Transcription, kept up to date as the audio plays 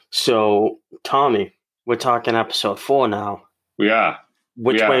So, Tommy, we're talking episode 4 now. Yeah.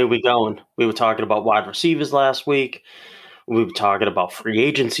 Which way are we going? We were talking about wide receivers last week. We were talking about free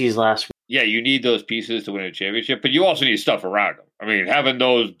agencies last week. Yeah, you need those pieces to win a championship, but you also need stuff around them. I mean, having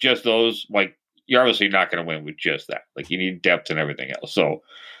just those, like, you're obviously not going to win with just that. Like, you need depth and everything else. So,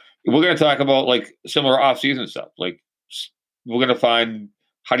 we're going to talk about, like, similar offseason stuff. Like, we're going to find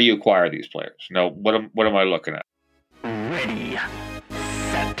how do you acquire these players? Now, what am I looking at? Ready,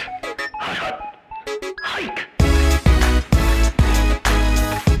 set, hut, hike.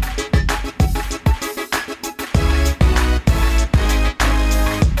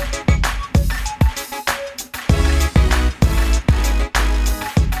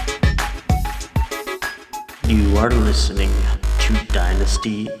 You are listening to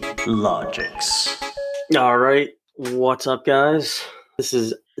Dynasty Logics. All right, what's up, guys? This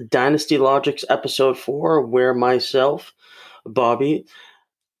is Dynasty Logics episode 4, where myself, Bobby,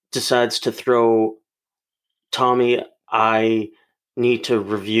 decides to throw Tommy. I need to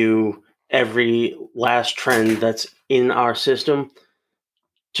review every last trend that's in our system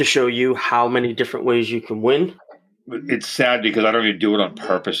to show you how many different ways you can win. It's sad because I don't even do it on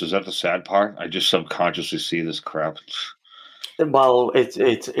purpose. Is that the sad part? I just subconsciously see this crap. Well,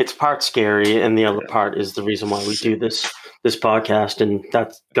 it's part scary, and the other part is the reason why we do this podcast, and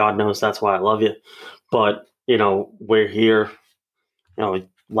that's God knows that's why I love you. But we're here.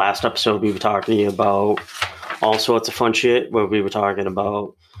 Last episode we were talking about all sorts of fun shit, where we were talking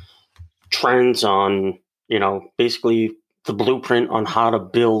about trends on basically the blueprint on how to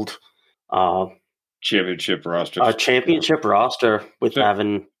build championship roster. A championship roster with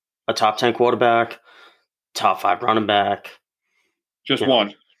having a top 10 quarterback, top 5 running back. Just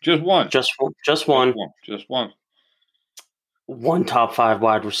one. One top 5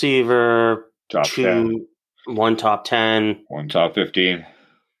 wide receiver. Top 10. One top 10. One top 15.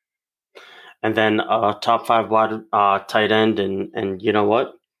 And then a top 5 wide tight end. And you know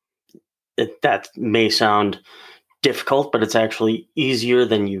what? That may sound difficult, but it's actually easier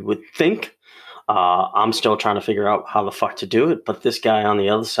than you would think. I'm still trying to figure out how the fuck to do it, but this guy on the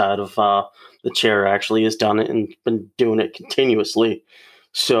other side of the chair actually has done it and been doing it continuously.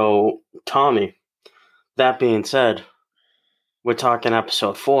 So, Tommy, that being said, we're talking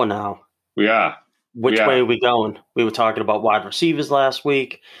episode 4 now. Yeah. Which way are we going? We were talking about wide receivers last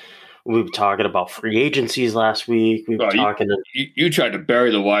week. We were talking about free agencies last week. We were talking. You tried to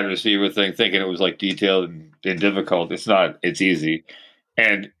bury the wide receiver thing, thinking it was like detailed and difficult. It's not. It's easy,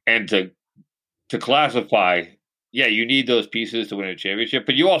 and to classify, yeah, you need those pieces to win a championship,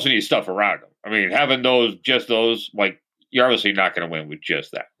 but you also need stuff around them. I mean, having just those, like, you're obviously not going to win with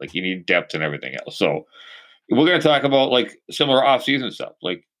just that. Like, you need depth and everything else. So we're going to talk about, like, similar offseason stuff.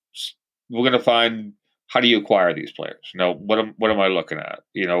 Like, we're going to find how do you acquire these players? Now, what am I looking at?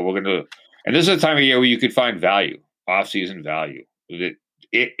 We're going to, and this is a time of year where you could find value, offseason value.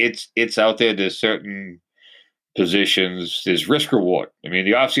 It's out there. There's certain positions, there's risk reward. I mean,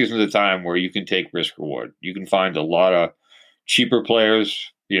 the offseason is a time where you can take risk reward. You can find a lot of cheaper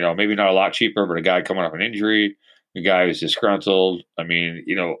players, maybe not a lot cheaper, but a guy coming off an injury, a guy who's disgruntled. I mean,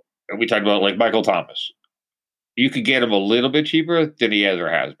 and we talked about, like, Michael Thomas. You could get him a little bit cheaper than he has or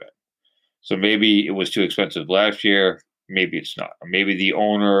has been. So maybe it was too expensive last year. Maybe it's not. Or maybe the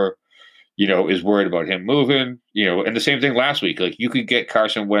owner, is worried about him moving, and the same thing last week. Like, you could get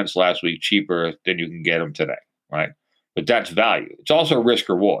Carson Wentz last week cheaper than you can get him today. Right. But that's value. It's also risk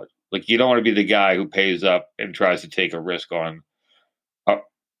reward. Like, you don't want to be the guy who pays up and tries to take a risk on.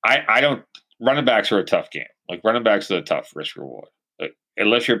 Running backs are a tough game. Like, running backs are a tough risk reward. Like,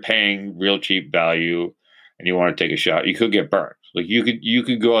 unless you're paying real cheap value and you want to take a shot, you could get burned. Like, you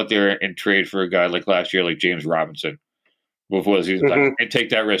could go out there and trade for a guy like last year, like James Robinson, before the season, and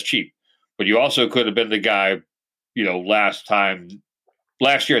take that risk cheap. But you also could have been the guy, last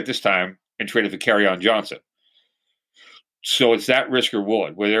year at this time, and traded for Kerryon Johnson. So it's that risk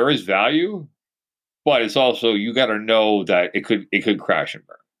reward where there is value, but it's also, you got to know that it could crash and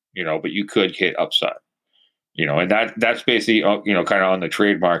burn, but you could hit upside, and that's basically, kind of on the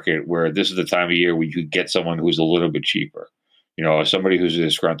trade market, where this is the time of year where you could get someone who's a little bit cheaper, somebody who's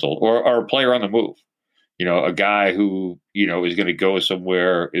disgruntled or a player on the move, a guy who, is going to go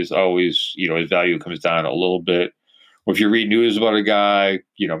somewhere is always, his value comes down a little bit. Or if you read news about a guy,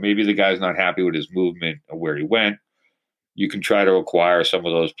 maybe the guy's not happy with his movement or where he went. You can try to acquire some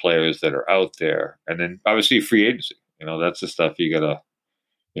of those players that are out there. And then obviously free agency, that's the stuff you gotta,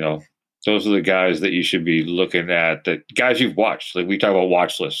 those are the guys that you should be looking at, that guys you've watched. Like, we talk about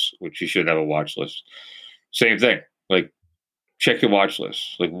watch lists, which you should have a watch list. Same thing. Like, check your watch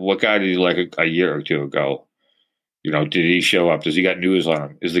list. Like, what guy did you like a year or two ago? Did he show up? Does he got news on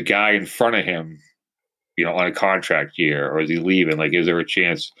him? Is the guy in front of him, on a contract year, or is he leaving? Like, is there a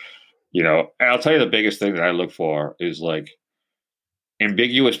chance? And I'll tell you the biggest thing that I look for is like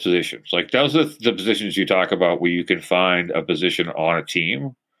ambiguous positions. Like those are the positions you talk about where you can find a position on a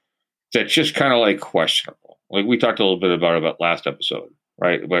team that's just kind of like questionable. Like we talked a little bit about last episode,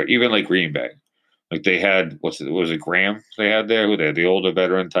 right? But even like Green Bay, like they had was it Graham they had there? Who they had, the older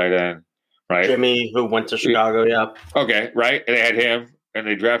veteran tight end, right? Jimmy, who went to Chicago, yeah. Okay, right. And they had him, and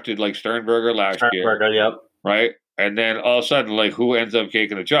they drafted like Sternberger last year, yep. right? And then all of a sudden, like who ends up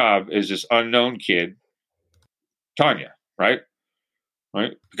taking the job is this unknown kid, Tanya, right?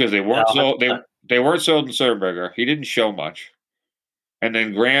 Right, because they weren't they weren't sold in Sternberger. He didn't show much, and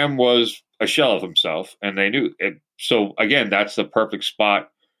then Graham was a shell of himself, and they knew it. So again, that's the perfect spot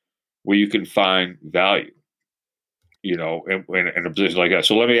where you can find value, in a position like that.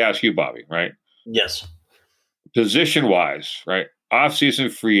 So let me ask you, Bobby, right? Yes. Position-wise, right? Off-season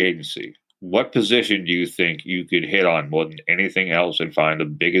free agency. What position do you think you could hit on more than anything else and find the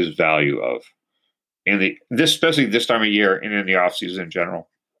biggest value of especially this time of year and in the off-season in general?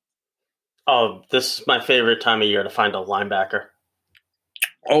 Oh, this is my favorite time of year to find a linebacker.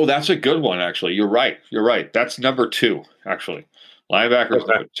 Oh, that's a good one, actually. You're right. That's number 2, actually. Linebacker is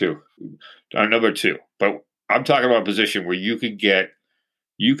number 2. But I'm talking about a position where you could get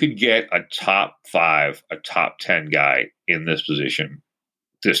a top 5, a top 10 guy in this position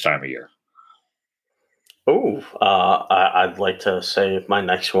this time of year. Oh, I'd like to say my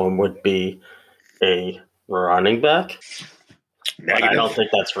next one would be a running back. But I don't think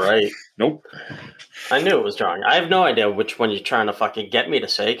that's right. Nope. I knew it was wrong. I have no idea which one you're trying to fucking get me to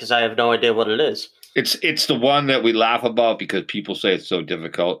say because I have no idea what it is. It's the one that we laugh about because people say it's so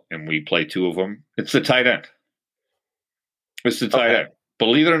difficult and we play 2 of them. It's the tight end. It's the tight end.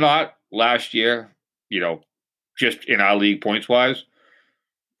 Believe it or not, last year, just in our league points-wise,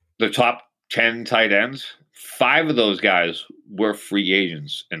 the top 10 tight ends, 5 of those guys were free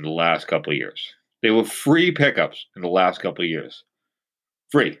agents in the last couple of years. They were free pickups in the last couple of years.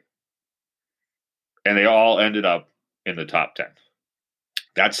 Free. And they all ended up in the top 10.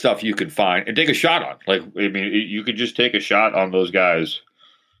 That's stuff you can find and take a shot on. Like, I mean, you could just take a shot on those guys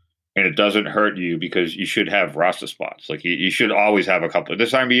and it doesn't hurt you because you should have roster spots. Like, you should always have a couple.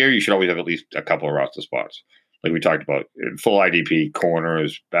 This time of year, you should always have at least a couple of roster spots. Like we talked about, full IDP,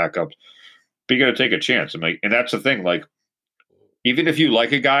 corners, backups. But you got to take a chance. And that's the thing. Like, even if you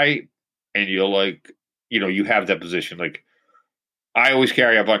like a guy and you're like, you have that position. Like, I always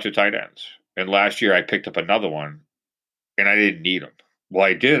carry a bunch of tight ends. And last year I picked up another one and I didn't need him. Well,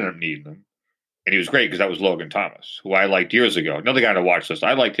 I did end up needing him. And he was great because that was Logan Thomas, who I liked years ago. Another guy on the watch list.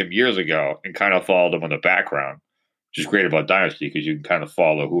 I liked him years ago and kind of followed him in the background, which is great about Dynasty because you can kind of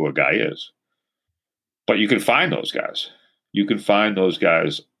follow who a guy is. But you can find those guys. You can find those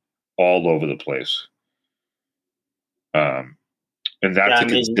guys all over the place. And that's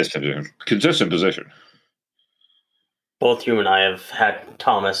consistent position. Both you and I have had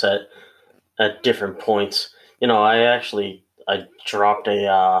Thomas at different points. I dropped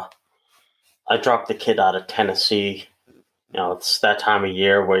the kid out of Tennessee. It's that time of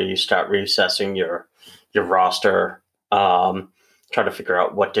year where you start reassessing your roster, try to figure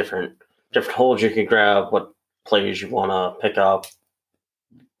out what different holes you can grab, what players you want to pick up.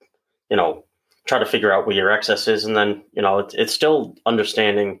 Try to figure out where your excess is, and then it's still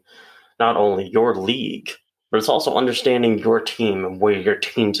understanding not only your league, but it's also understanding your team and where your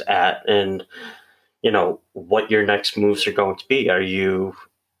team's at, and what your next moves are going to be. Are you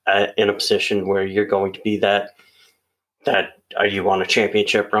in a position where you're going to be that are you on a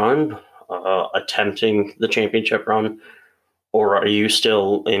championship run, attempting the championship run, or are you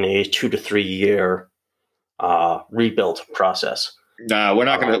still in a 2 to 3 year rebuild process? Nah, we're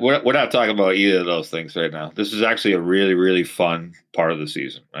not talking about either of those things right now. This is actually a really, really fun part of the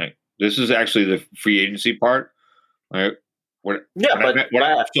season, right? This is actually the free agency part, right?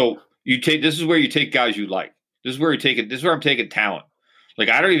 So you take, this is where you take guys you like. This is where I'm taking talent. Like,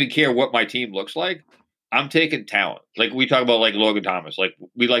 I don't even care what my team looks like. I'm taking talent. Like, we talk about like Logan Thomas. Like,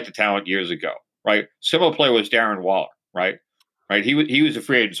 we liked the talent years ago, right? Similar player was Darren Waller, right? Right, he was a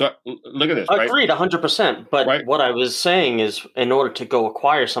free agent. So look at this. Agreed, 100%. But what I was saying is, in order to go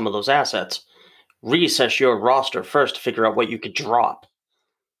acquire some of those assets, reassess your roster first to figure out what you could drop.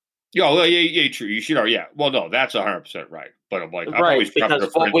 Yeah, true. You should. Well, no, that's 100% right. But I'm like, right,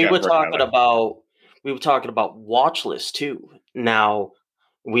 because what we were talking about watch list too. Now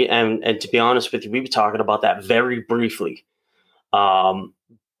and to be honest with you, we were talking about that very briefly.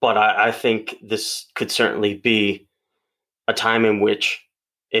 But I think this could certainly be a time in which,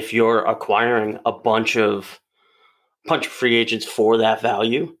 if you're acquiring a bunch of bunch of free agents for that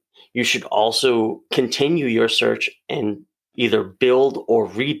value, you should also continue your search and either build or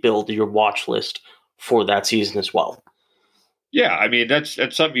rebuild your watch list for that season as well. Yeah, I mean that's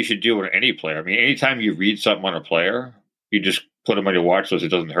something you should do with any player. I mean, anytime you read something on a player, you just put him on your watch list. It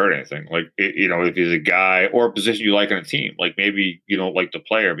doesn't hurt anything. Like if he's a guy or a position you like on a team, like maybe you don't like the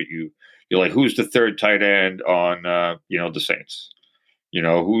player, but you're like, who's the third tight end on the Saints?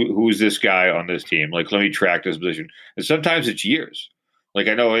 Who's this guy on this team? Like, let me track this position. And sometimes it's years. Like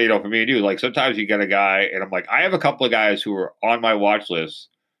I know, for me and you, like sometimes you get a guy, and I'm like, I have a couple of guys who are on my watch list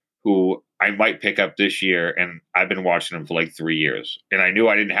who I might pick up this year, and I've been watching them for like 3 years, and I knew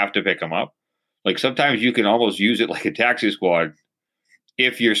I didn't have to pick them up. Like sometimes you can almost use it like a taxi squad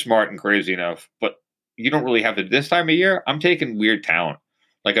if you're smart and crazy enough, but you don't really have to. This time of year, I'm taking weird talent.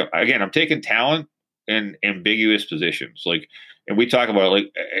 Like again, I'm taking talent in ambiguous positions. Like, and we talk about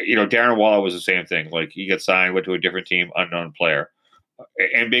Darren Waller was the same thing. Like he got signed, went to a different team, unknown player.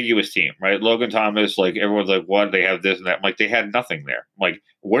 Ambiguous team, right? Logan Thomas, like everyone's like, what? They have this and that. I'm like, they had nothing there. I'm like,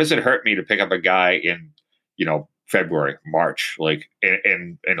 what does it hurt me to pick up a guy in, February, March, like,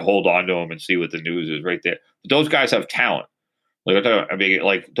 and hold on to him and see what the news is right there? But those guys have talent.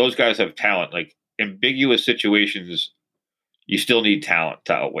 Like those guys have talent. Like ambiguous situations, you still need talent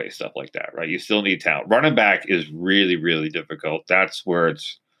to outweigh stuff like that, right? You still need talent. Running back is really, really difficult. That's where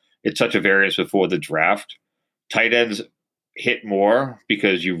it's such a variance before the draft. Tight ends hit more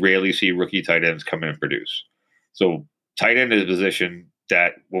because you rarely see rookie tight ends come in and produce. So tight end is a position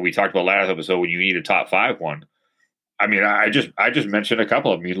that what we talked about last episode when you need a top 5 one. I mean, I just mentioned a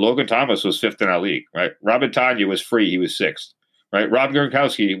couple of them. I mean, Logan Thomas was 5th in our league, right? Robert Tanya was free. He was 6th, right? Rob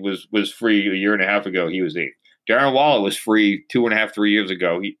Gronkowski was free a year and a half ago. He was 8th. Darren Waller was free 2.5, 3 years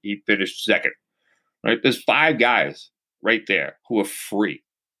ago. He finished 2nd, right? There's 5 guys right there who are free.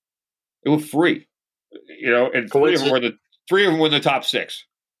 They were free, and 3 of them were in the top 6.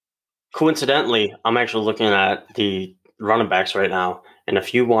 Coincidentally, I'm actually looking at the running backs right now, and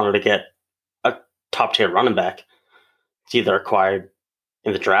if you wanted to get a top tier running back, it's either acquired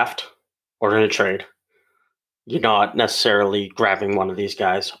in the draft or in a trade. You're not necessarily grabbing one of these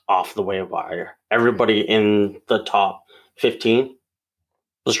guys off the waiver wire. Everybody in the top 15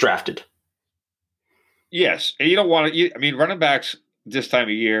 was drafted. Yes, and you don't want to. I mean, running backs this time of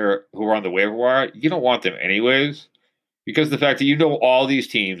year who are on the waiver wire, you don't want them anyways, because the fact that all these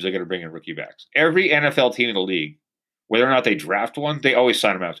teams are going to bring in rookie backs. Every NFL team in the league, whether or not they draft one, they always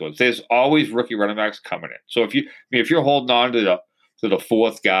sign them afterwards. There's always rookie running backs coming in. So if you're holding on to the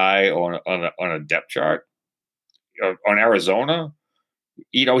 4th guy on a depth chart on Arizona,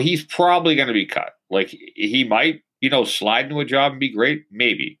 he's probably going to be cut. Like he might slide into a job and be great,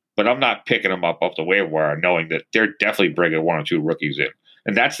 maybe. But I'm not picking them up off the waiver wire knowing that they're definitely bringing 1 or 2 rookies in.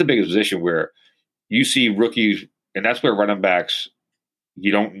 And that's the biggest position where you see rookies, and that's where running backs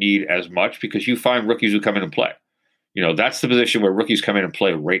you don't need as much because you find rookies who come in and play. That's the position where rookies come in and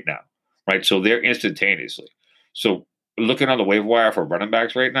play right now, right? So they're instantaneously. So looking on the waiver wire for running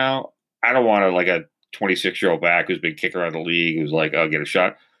backs right now, I don't want a 26-year-old back who's been kicked around the league who's like, I'll get a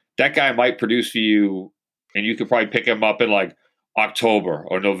shot. That guy might produce for you, and you could probably pick him up in October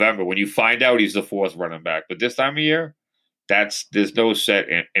or November when you find out he's the 4th running back. But this time of year, there's no set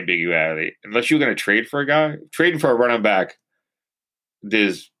ambiguity. Unless you're going to trade for a guy, trading for a running back,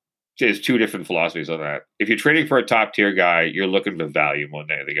 there's 2 different philosophies on that. If you're trading for a top tier guy, you're looking for value more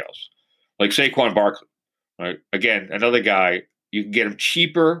than anything else. Like Saquon Barkley, right? Again, another guy, you can get him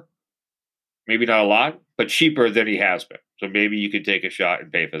cheaper, maybe not a lot, but cheaper than he has been. So maybe you could take a shot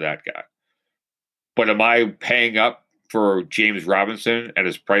and pay for that guy. But am I paying up for James Robinson at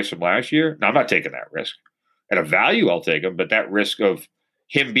his price from last year? No, I'm not taking that risk. At a value, I'll take him, but that risk of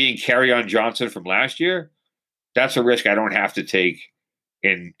him being Kerryon Johnson from last year, that's a risk I don't have to take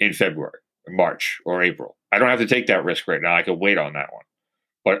in February, or March, or April. I don't have to take that risk right now. I can wait on that one.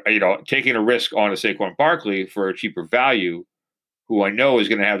 But, taking a risk on a Saquon Barkley for a cheaper value, who I know is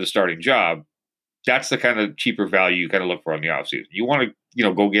going to have the starting job, that's the kind of cheaper value you kind of look for on the offseason. You want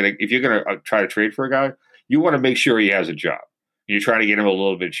to, go get if you're going to try to trade for a guy, you want to make sure he has a job. You're trying to get him a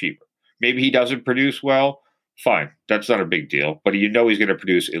little bit cheaper. Maybe he doesn't produce well. Fine. That's not a big deal. But he's going to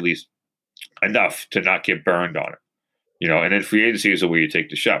produce at least enough to not get burned on it. And then free agency is the way you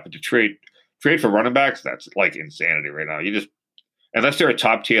take the shot. But to trade for running backs, that's like insanity right now. You just, unless they're a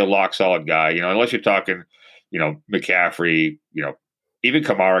top tier lock solid guy, unless you're talking, McCaffrey, even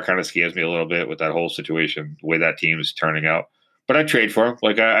Kamara kind of scares me a little bit with that whole situation, the way that team is turning out. But I'd trade for him.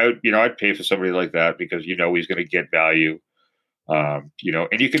 Like I'd pay for somebody like that because he's going to get value. And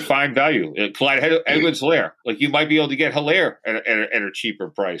you can find value. Clyde Edwards-Helaire, like you might be able to get Helaire at a cheaper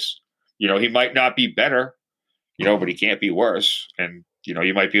price. He might not be better. but he can't be worse. And,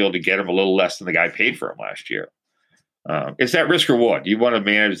 you might be able to get him a little less than the guy paid for him last year. It's that risk reward. You want to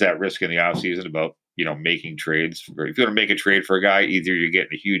manage that risk in the offseason about, making trades. If you want to make a trade for a guy, either you're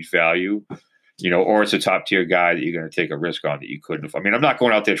getting a huge value, or it's a top tier guy that you're going to take a risk on that you couldn't. I mean, I'm not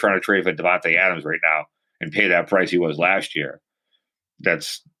going out there trying to trade for Devontae Adams right now and pay that price he was last year.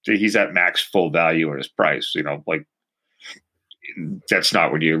 He's at max full value at his price, that's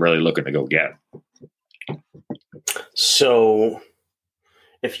not what you're really looking to go get. So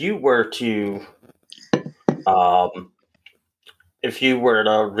if you were to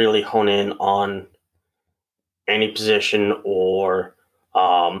really hone in on any position or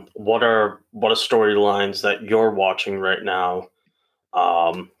what are storylines that you're watching right now?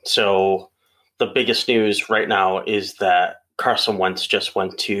 So the biggest news right now is that Carson Wentz just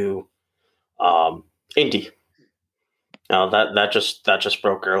went to Indy. Now that just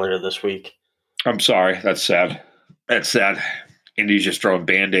broke earlier this week. I'm sorry. That's sad. Indy's just throwing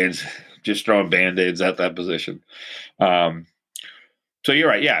Band-Aids at that position. So you're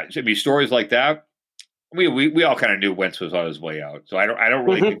right. Yeah. It should be stories like that. We all kind of knew Wentz was on his way out. So I don't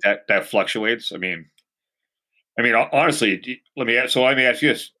really think that fluctuates. I mean, honestly, let me ask you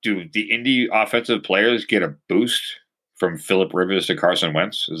this. Do the Indy offensive players get a boost from Phillip Rivers to Carson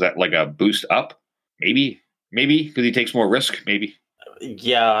Wentz? Is that like a boost up? Maybe because he takes more risk. Maybe.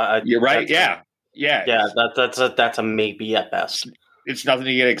 Yeah, you're right. Yeah. That's a maybe at best. It's nothing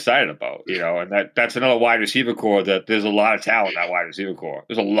to get excited about, and that's another wide receiver core that there's a lot of talent in that wide receiver core.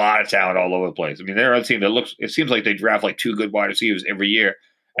 There's a lot of talent all over the place. I mean, they're a team that it seems like they draft like 2 good wide receivers every year,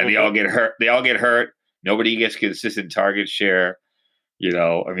 and they all get hurt. Nobody gets consistent target share.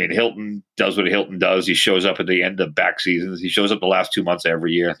 Hilton does what Hilton does. He shows up at the end of back seasons. He shows up the last 2 months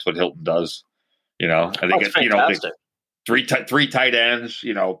every year. That's what Hilton does. I think it's fantastic. Three tight ends.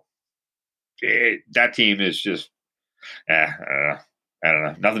 That team is just, I don't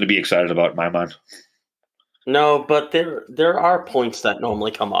know. Nothing to be excited about in my mind. No, but there are points that normally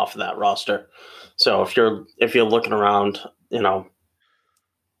come off of that roster. So if you're looking around, Taylor's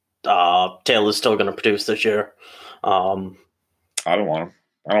still going to produce this year. I don't want him.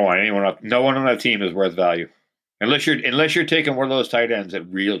 I don't want anyone up. No one on that team is worth value, unless you're taking one of those tight ends at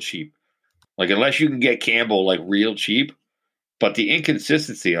real cheap. Like unless you can get Campbell like real cheap, but the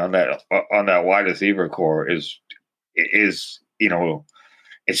inconsistency on that wide receiver core is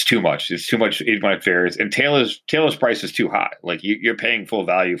it's too much. It's too much in my favors. And Taylor's price is too high. Like you're paying full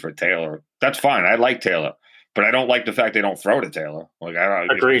value for Taylor. That's fine. I like Taylor, but I don't like the fact they don't throw to Taylor. Like I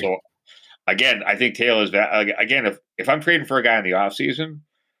don't agree. So, again, I think Taylor's again. If I'm trading for a guy in the offseason,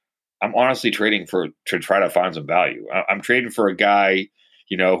 I'm honestly trading to try to find some value. I'm trading for a guy,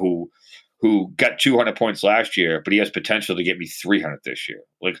 who got 200 points last year, but he has potential to get me 300 this year.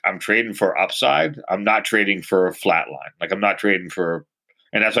 Like I'm trading for upside. I'm not trading for a flat line. Like I'm not trading for,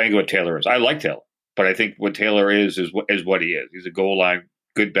 and that's what Taylor is. I like Taylor, but I think what Taylor is what he is. He's a goal line,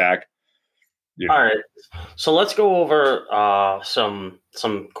 good back. All right. So let's go over some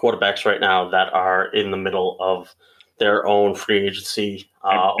quarterbacks right now that are in the middle of their own free agency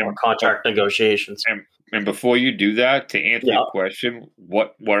or contract negotiations. And before you do that, to answer your question,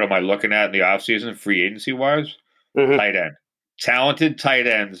 what am I looking at in the offseason, free agency wise? Mm-hmm. Tight end. Talented tight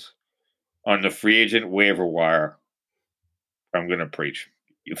ends on the free agent waiver wire. I'm going to preach.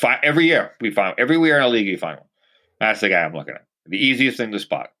 Every year in the league, you find one. That's the guy I'm looking at. The easiest thing to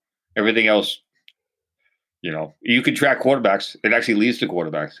spot. Everything else, you can track quarterbacks. It actually leads to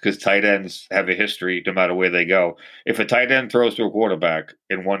quarterbacks because tight ends have a history no matter where they go. If a tight end throws to a quarterback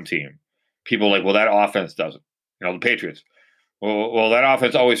in one team, people are like, well, that offense doesn't. The Patriots. Well, that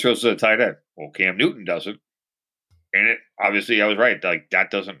offense always throws to the tight end. Well, Cam Newton doesn't. And obviously I was right. Like that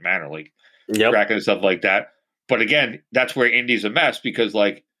doesn't matter. Like tracking and stuff like that. But again, that's where Indy's a mess because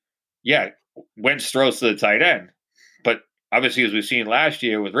Wentz throws to the tight end. But obviously, as we've seen last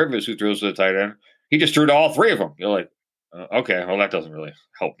year with Rivers, who throws to the tight end, he just threw to all 3 of them. You're like, okay, well, that doesn't really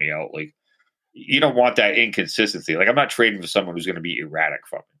help me out. Like, you don't want that inconsistency. Like, I'm not trading for someone who's going to be erratic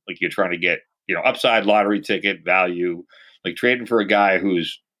from it. Like, you're trying to get, upside lottery ticket value. Like, trading for a guy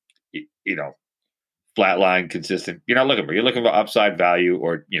who's, flatline, consistent. You're not looking for. You're looking for upside value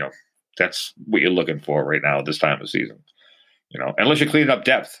or, that's what you're looking for right now at this time of season. Unless you're cleaning up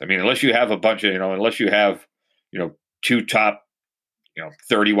depth. I mean, unless you have a bunch of, unless you have, 2 top,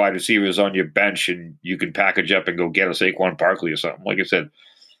 30 wide receivers on your bench and you can package up and go get a Saquon Barkley or something. Like I said,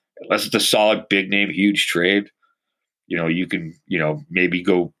 unless it's a solid, big name, huge trade, you can, maybe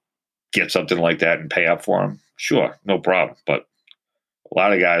go get something like that and pay up for him. Sure, no problem. But a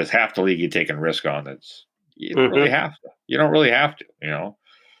lot of guys, half the league you're taking risk on. You don't really have to. You don't really have to,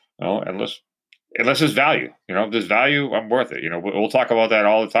 unless unless there's value. If there's value, I'm worth it. We'll talk about that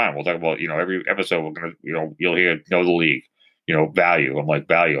all the time. We'll talk about, every episode we're going to, you'll hear know the league, value. I'm like,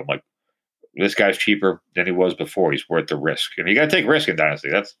 value. I'm like, this guy's cheaper than he was before. He's worth the risk. And you got to take risk in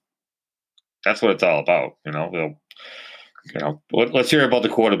Dynasty. That's what it's all about. Let's hear about the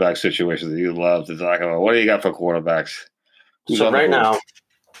quarterback situation that you love to talk about. What do you got for quarterbacks? So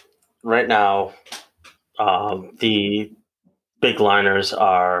right now, the big liners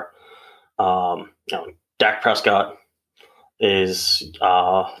are, Dak Prescott is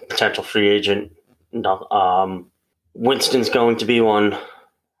potential free agent. Winston's going to be one.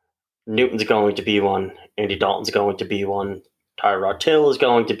 Newton's going to be one. Andy Dalton's going to be one. Tyrod Taylor is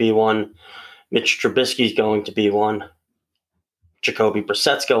going to be one. Mitch Trubisky is going to be one. Jacoby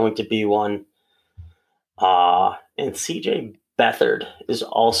Brissett's going to be one. And CJ Beathard is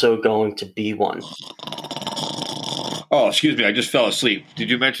also going to be one. Oh, excuse me. I just fell asleep. Did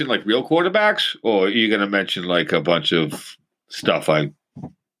you mention like real quarterbacks, or are you going to mention like a bunch of stuff I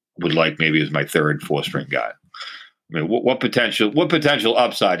would like maybe as my third, fourth string guy? I mean, what potential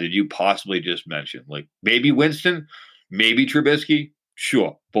upside did you possibly just mention? Like maybe Winston, maybe Trubisky.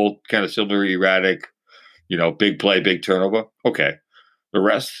 Sure, both kind of similar, erratic. Big play, big turnover. Okay, the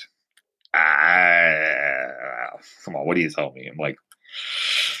rest. Come on, what do you tell me? I'm like,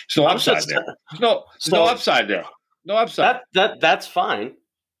 there's no upside there. There's no upside there. No upside. That's fine,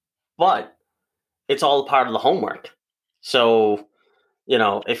 but it's all part of the homework. So,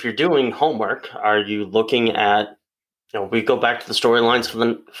 if you're doing homework, are you looking at? We go back to the storylines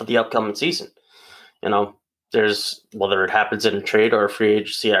for the upcoming season. There's whether it happens in a trade or a free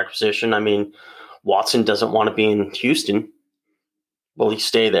agency acquisition. I mean, Watson doesn't want to be in Houston. Will he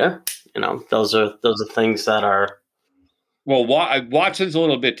stay there? Those are things that are. Well, Watson's a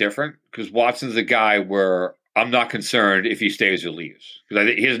little bit different because Watson's a guy where I'm not concerned if he stays or leaves because I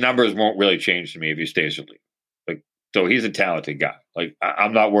think his numbers won't really change to me if he stays or leaves. Like, so he's a talented guy. Like,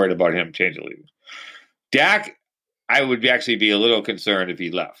 I'm not worried about him changing or leaving. Dak, I would actually be a little concerned if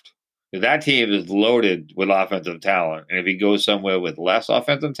he left. Because that team is loaded with offensive talent, and if he goes somewhere with less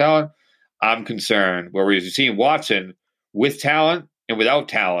offensive talent, I'm concerned. Whereas you've seen Watson with talent and without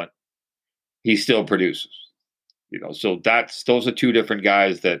talent, he still produces. So those are two different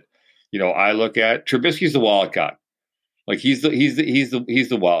guys that I look at. Trubisky's the wild card. Like he's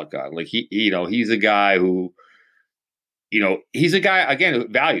the wild card. Like he's a guy who, he's a guy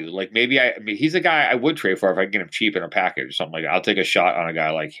again value. Like he's a guy I would trade for if I can get him cheap in a package or something like that. I'll take a shot on a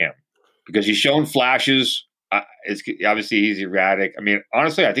guy like him because he's shown flashes. Obviously he's erratic. I mean,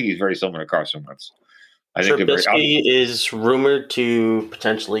 honestly, I think he's very similar to Carson Wentz. I think Trubisky is rumored to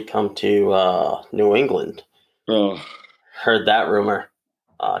potentially come to New England. Oh. Heard that rumor.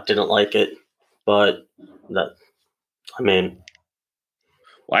 Didn't like it, but that. I mean,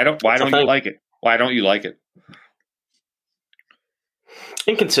 why don't you like it? Why don't you like it?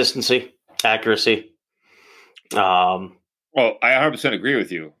 Inconsistency, accuracy. Well, I 100% agree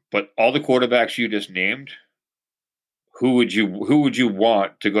with you. But all the quarterbacks you just named, who would you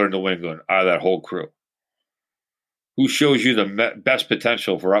want to go to New England out of that whole crew? Who shows you the best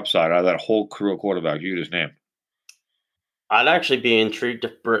potential for upside out of that whole crew of quarterbacks you just named? I'd actually be intrigued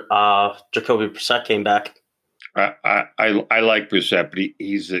if Jacoby Brissett came back. I like Brissett, but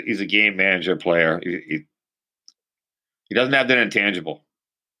he's a game manager player. He doesn't have that intangible,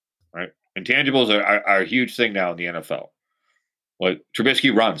 right? Intangibles are a huge thing now in the NFL. Like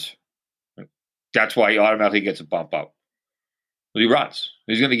Trubisky runs. That's why he automatically gets a bump up. He runs.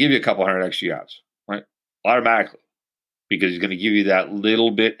 He's going to give you a couple hundred extra yards, right? Automatically. Because he's going to give you that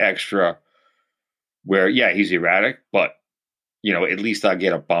little bit extra where, yeah, he's erratic, but, at least I'll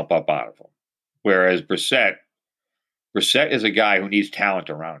get a bump up out of him. Whereas Brissett is a guy who needs talent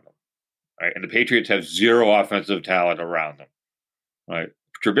around him, right? And the Patriots have zero offensive talent around them, right?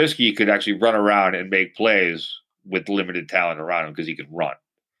 Trubisky could actually run around and make plays with limited talent around him because he can run.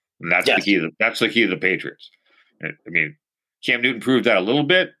 And that's the key. That's the key to the Patriots. I mean, Cam Newton proved that a little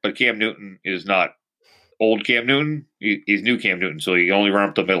bit, but Cam Newton is not old Cam Newton. He's new Cam Newton, so he can only run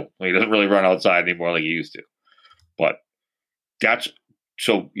up the middle. He doesn't really run outside anymore like he used to. But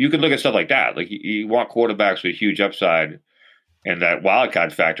so you can look at stuff like that. Like you want quarterbacks with huge upside and that wild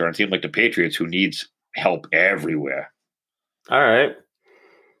card factor on a team like the Patriots who needs help everywhere. All right.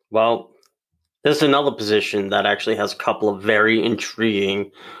 Well, there's another position that actually has a couple of very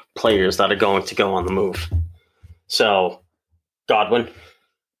intriguing players that are going to go on the move. So, Godwin.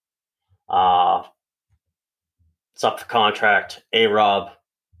 It's up for contract. A-Rob,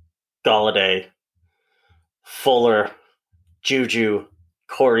 Golladay, Fuller, Juju,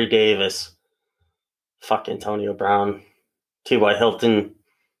 Corey Davis, fuck Antonio Brown, T.Y. Hilton,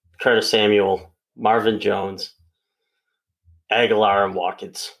 Curtis Samuel, Marvin Jones, Aguilar, and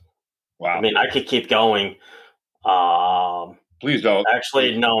Watkins. Wow. I mean, I could keep going. Please don't.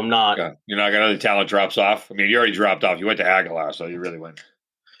 Actually, no, I'm not. Yeah. You're not going to talent drops off. I mean, you already dropped off. You went to Aguilar, so you really went.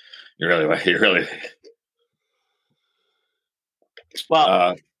 You really went. You really.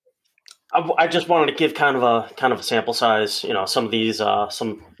 Well, I just wanted to give kind of a sample size. You know, some of these,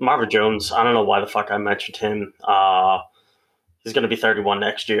 some Marvin Jones. I don't know why the fuck I mentioned him. He's going to be 31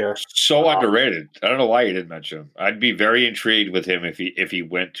 next year. So underrated. I don't know why you didn't mention him. I'd be very intrigued with him if he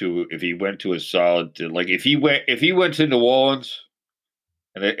went to a solid, like if he went to New Orleans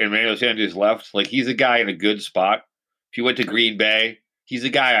and Emmanuel Sanders left. Like, he's a guy in a good spot. If he went to Green Bay, he's a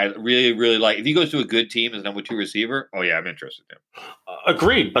guy I really, really like. If he goes to a good team as number 2 receiver, oh yeah, I'm interested in him.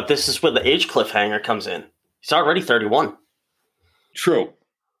 Agreed, but this is where the age cliffhanger comes in. He's already 31. True.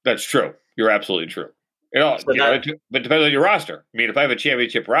 That's true. You're absolutely true. But it depends on your roster. I mean, if I have a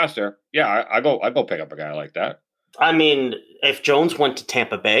championship roster, yeah, I go pick up a guy like that. I mean, if Jones went to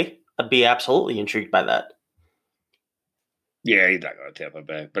Tampa Bay, I'd be absolutely intrigued by that. Yeah, he's not going to Tampa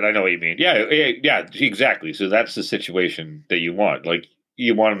Bay, but I know what you mean. Yeah, exactly. So that's the situation that you want. Like,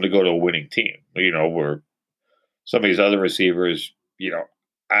 you want him to go to a winning team, you know, where some of these other receivers, you know,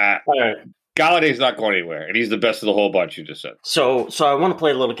 right. Galladay's not going anywhere, and he's the best of the whole bunch you just said. So I want to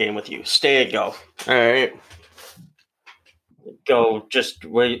play a little game with you. Stay and go. All right. Go. Just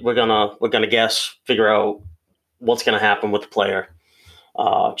we're gonna guess, figure out what's gonna happen with the player.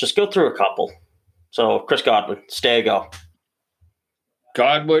 Just go through a couple. So Chris Godwin, stay and go.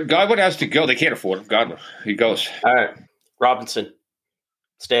 Godwin has to go. They can't afford him. Godwin, he goes. All right. Robinson,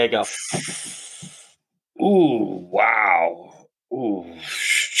 stay and go. Ooh, wow. Ooh.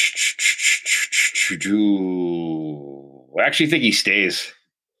 I actually think he stays.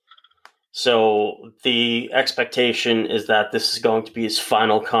 So the expectation is that this is going to be his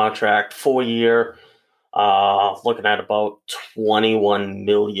final contract, 4-year, looking at about $21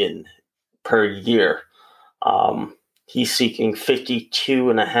 million per year. He's seeking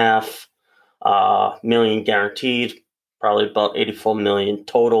 $52.5 million guaranteed, probably about $84 million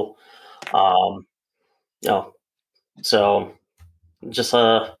total. So just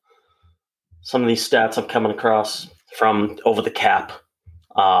some of these stats I'm coming across from Over the Cap.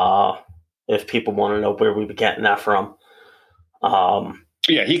 If people want to know where we be getting that from.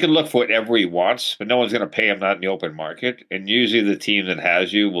 Yeah, he can look for whatever he wants, but no one's going to pay him that in the open market. And usually the team that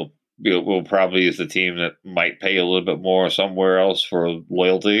has you will probably is the team that might pay a little bit more somewhere else for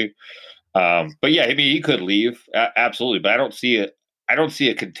loyalty. But yeah, I mean, he could leave absolutely, but I don't see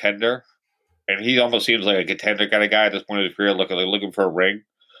a contender, and he almost seems like a contender kind of guy at this point in his career, looking for a ring.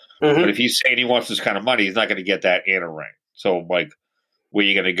 Mm-hmm. But if he's saying he wants this kind of money, he's not going to get that and a ring. So, like, where are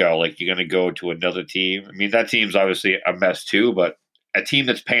you going to go? Like, you're going to go to another team? I mean, that team's obviously a mess too, but a team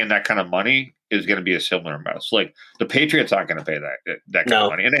that's paying that kind of money is going to be a similar mess. Like, the Patriots aren't going to pay that kind of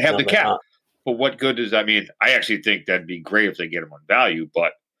money, and they have the cap. Not. But what good does that mean? I actually think that'd be great if they get him on value,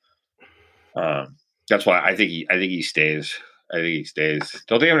 but that's why I think he stays. I think he stays.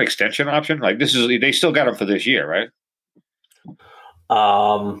 Don't they have an extension option? Like, they still got him for this year, right?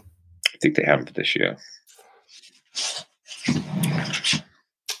 I think they have him for this year.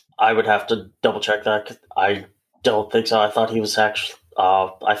 I would have to double check that. I don't think so. I thought he was actually.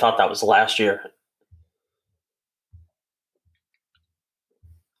 I thought that was last year.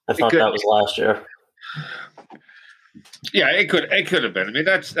 That was last year. Yeah, it could have been. I mean,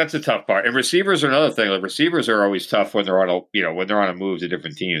 that's a tough part. And receivers are another thing. Like, receivers are always tough when they're on a move to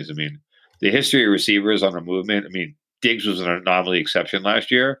different teams. I mean, the history of receivers on a movement. I mean, Diggs was an anomaly exception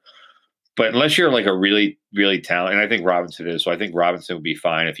last year. But unless you're like a really, really talented, and I think Robinson is, so I think Robinson would be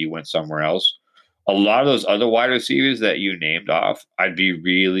fine if he went somewhere else. A lot of those other wide receivers that you named off, I'd be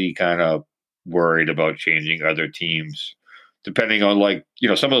really kind of worried about changing other teams, depending on, like,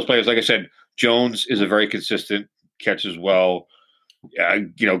 some of those players. Like I said, Jones is a very consistent, catches well.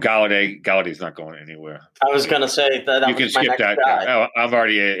 Galladay's not going anywhere. I was going to say that you can skip that. Guy. I'm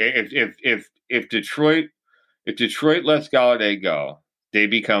already if Detroit lets Galladay go, they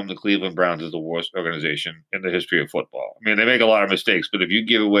become the Cleveland Browns as the worst organization in the history of football. I mean, they make a lot of mistakes, but if you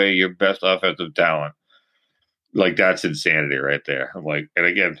give away your best offensive talent, like, that's insanity right there. I'm like, and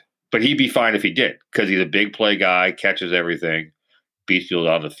again, but he'd be fine if he did, because he's a big play guy, catches everything, beats you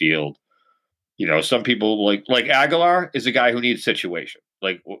on the field. Some people like Aguilar is a guy who needs situation.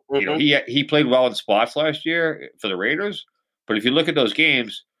 Like, he played well in spots last year for the Raiders, but if you look at those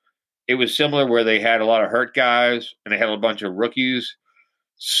games, it was similar where they had a lot of hurt guys and they had a bunch of rookies.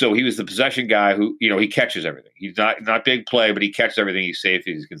 So he was the possession guy who, he catches everything. He's not big play, but he catches everything. He's safe.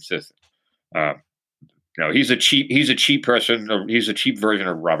 He's consistent. He's a cheap person. Or he's a cheap version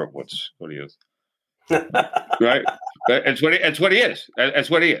of Robert Woods. What he is. right? It's what he is. That's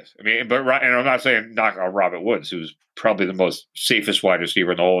what he is. I mean, and I'm not saying knock on Robert Woods, who's probably the most safest wide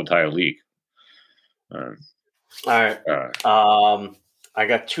receiver in the whole entire league. All right. I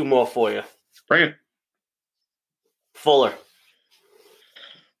got two more for you. Bring it. Fuller.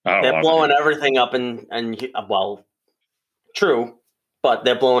 They're blowing it. everything up well, true, but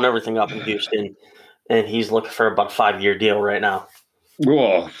they're blowing everything up in Houston, and he's looking for about a 5-year deal right now.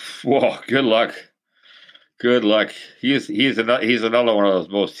 Whoa! Good luck. Good luck. He's another one of those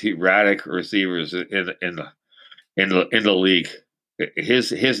most erratic receivers in the league.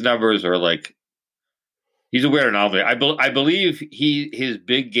 His numbers are like, he's a weird anomaly. I believe his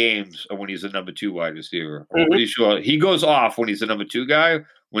big games are when he's the number 2 wide receiver. I'm pretty sure he goes off when he's the number 2 guy.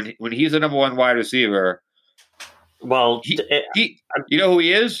 When he's the number 1 wide receiver, well, you know who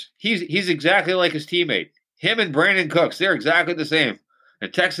he is? He's exactly like his teammate. Him and Brandon Cooks, they're exactly the same.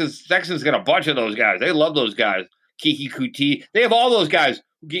 And Texans got a bunch of those guys. They love those guys. Kiki Kuti. They have all those guys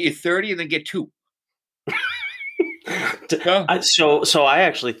who get you 30 and then get 2. So I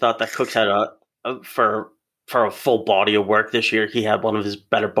actually thought that Cooks had for a full body of work this year, he had one of his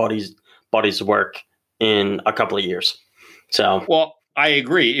better bodies of work in a couple of years. So, well, I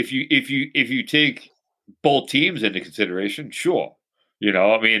agree. If you take both teams into consideration, sure.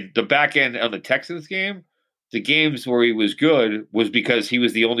 I mean, the back end on the Texans game, the games where he was good was because he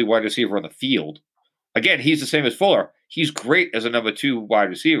was the only wide receiver on the field. Again, he's the same as Fuller. He's great as a number 2 wide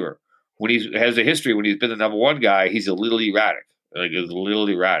receiver. When he has a history, when he's been the number 1 guy, he's a little erratic.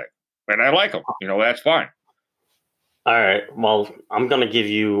 And I like him. That's fine. All right. Well, I'm going to give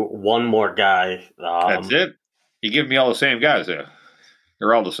you one more guy. That's it? You give me all the same guys there.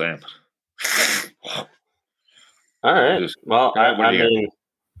 They're all the same. All right. I mean,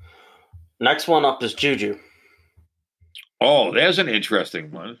 next one up is Juju. Oh, there's an interesting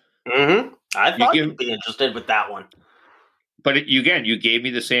one. Mm-hmm. I thought you'd be interested with that one. But you gave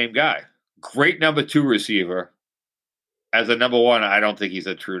me the same guy. Great number 2 receiver. As a number 1, I don't think he's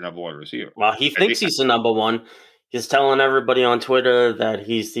a true number 1 receiver. Well, he thinks he's the number 1. He's telling everybody on Twitter that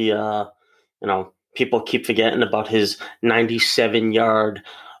he's the, people keep forgetting about his 97-yard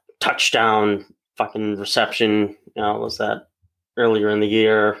touchdown fucking reception. Was that earlier in the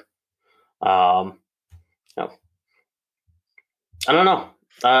year? I don't know.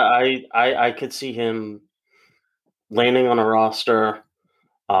 I could see him landing on a roster.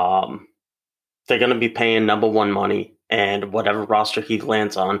 They're going to be paying number 1 money, and whatever roster he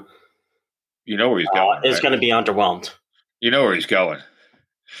lands on, you know where he's going. Is going to be underwhelmed. You know where he's going.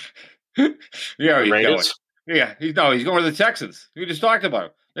 Yeah, he's Raiders? going. Yeah, he's going to the Texans. We just talked about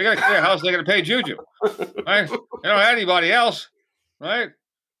it. They got to clear house. They're going to pay Juju. Right? They don't have anybody else. Right?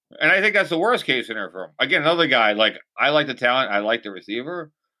 And I think that's the worst case scenario for him. Again, another guy, I like the talent. I like the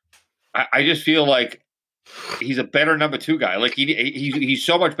receiver. I just feel like he's a better number 2 guy. Like he's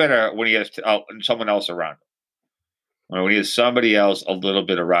so much better when he has someone else around him. When he has somebody else a little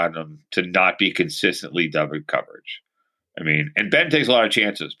bit around him to not be consistently double coverage. I mean, and Ben takes a lot of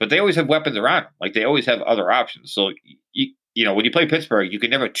chances, but they always have weapons around him. Like they always have other options. So, when you play Pittsburgh, you can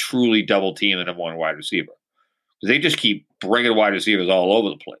never truly double team the number 1 wide receiver because they just keep bringing wide receivers all over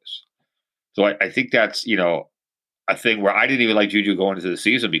the place. So I think that's, a thing where I didn't even like Juju going into the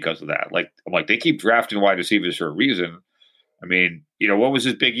season because of that. I'm like, they keep drafting wide receivers for a reason. I mean, what was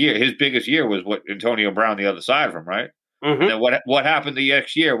his big year? His biggest year was Antonio Brown the other side of him, right? Mm-hmm. And then what happened the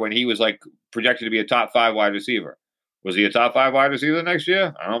next year when he was projected to be a top 5 wide receiver? Was he a top 5 wide receiver the next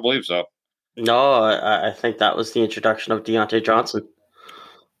year? I don't believe so. No, I think that was the introduction of Deontay Johnson.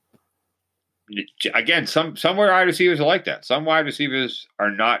 Again, some wide receivers are like that. Some wide receivers are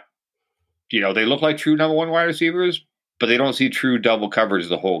not, they look like true number 1 wide receivers, but they don't see true double coverage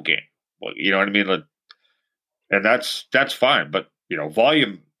the whole game. Well, you know what I mean? And that's fine, but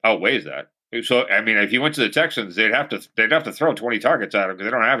volume outweighs that. So I mean, if you went to the Texans, they'd have to throw 20 targets at him because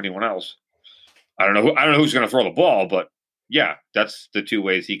they don't have anyone else. I don't know who's going to throw the ball, but yeah, that's the 2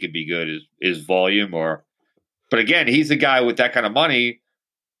 ways he could be good is volume but again, he's the guy with that kind of money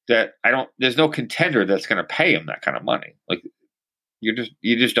that there's no contender that's going to pay him that kind of money. Like you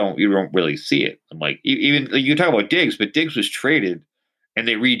don't really see it. I'm like, even you talk about Diggs, but Diggs was traded and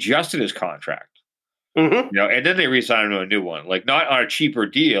they readjusted his contract. Mm-hmm. And then they re-signed him to a new one, not on a cheaper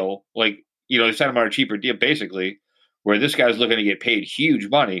deal. They signed him on a cheaper deal, basically, where this guy's looking to get paid huge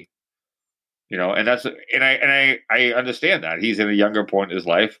money. And I understand that he's in a younger point in his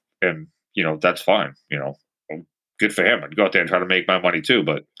life, and that's fine. Good for him. I'd go out there and try to make my money too,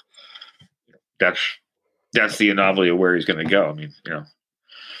 but that's the anomaly of where he's going to go. I mean,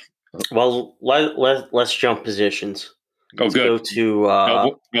 Well, let's jump positions. Oh, Let's go good.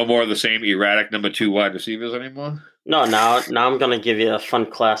 to No more of the same erratic number 2 wide receivers anymore. no. Now I'm gonna give you a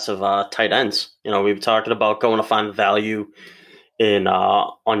fun class of tight ends. You know, we were talking about going to find value in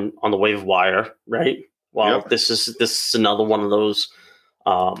on the waiver wire, right? Well, Yep. this is another one of those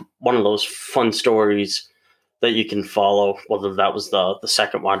fun stories that you can follow. Whether that was the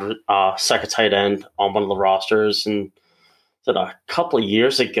second tight end on one of the rosters, and that a couple of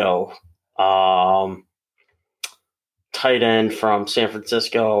years ago, tight end from San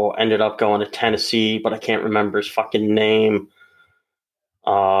Francisco ended up going to Tennessee, but I can't remember his fucking name.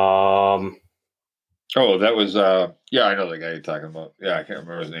 Oh, that was yeah, I know the guy you're talking about. Yeah, I can't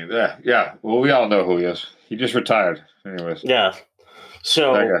remember his name. Yeah. Well, we all know who he is. He just retired, anyways. Yeah.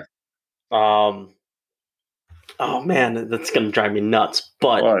 So, That guy. oh man, that's gonna drive me nuts.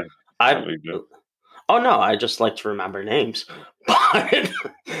 But Why? I, oh no, I just like to remember names. But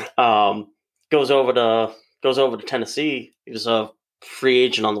goes over to Tennessee. He was a free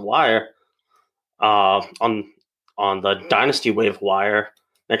agent on the wire, on the dynasty wave wire.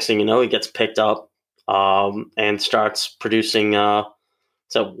 Next thing you know, he gets picked up and starts producing.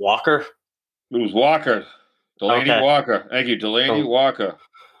 Is that Walker? It was Walker. Delaney Okay. Walker. Thank you, Delaney Walker.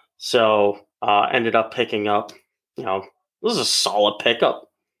 So ended up picking up. You know, this is a solid pickup.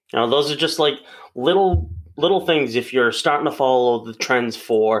 You know, those are just like little things. If you're starting to follow the trends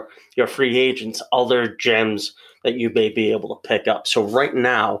for your free agents, other gems that you may be able to pick up. So right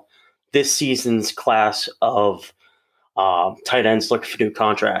now, this season's class of tight ends looking for new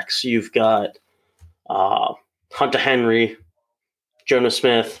contracts. You've got Hunter Henry, Jonas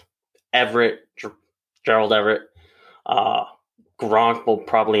Smith, Everett, Gerald Everett. Gronk will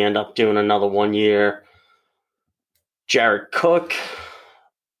probably end up doing another 1 year. Jared Cook,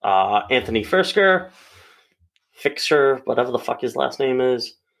 Anthony Fixer, whatever the fuck his last name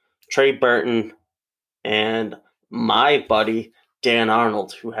is, Trey Burton, and my buddy Dan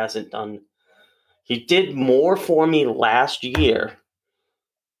Arnold, who hasn't done. He did more for me last year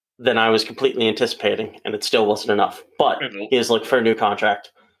than I was completely anticipating, and it still wasn't enough. But he is looking for a new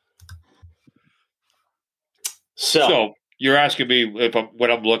contract. So you're asking me if what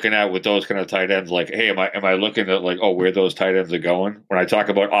I'm looking at with those kind of tight ends, like, hey, am I looking at like, oh, where those tight ends are going? When I talk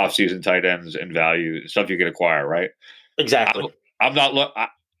about off-season tight ends and value stuff you can acquire, right? Exactly.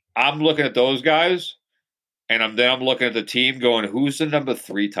 I'm looking at those guys, and I'm looking at the team going, who's the number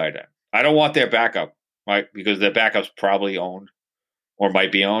 3 tight end? I don't want their backup, right? Because their backup's probably owned or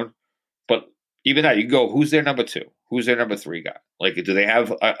might be owned. But even that, you can go, who's their number 2? Who's their number 3 guy? Like, do they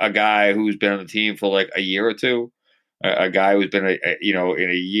have a guy who's been on the team for like a year or two? A guy who's been, in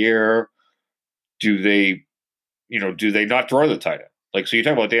a year? Do they not throw the tight end? Like, so you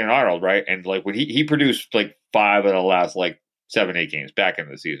talk about Dan Arnold, right? And like when he produced like 5 of the last like 7-8 games back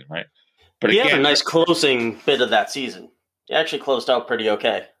into the season, right? But he had a nice closing bit of that season. He actually closed out pretty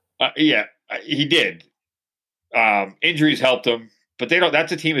okay. Yeah, he did. Injuries helped him, but they don't.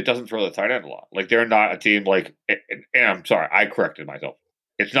 That's a team that doesn't throw the tight end a lot. Like, they're not a team like. And I'm sorry, I corrected myself.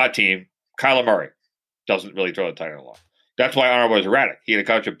 It's not team. Kyler Murray doesn't really throw the tight end a lot. That's why Arnold was erratic. He had a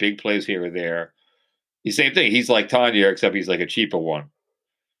bunch of big plays here or there. The same thing. He's like Tanya, except he's like a cheaper one.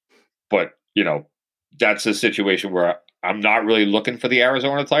 But that's a situation where I'm not really looking for the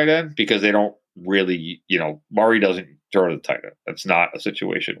Arizona tight end because they don't really. Murray doesn't throw the tight end. That's not a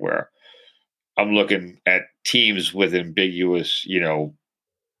situation where I'm looking at teams with ambiguous,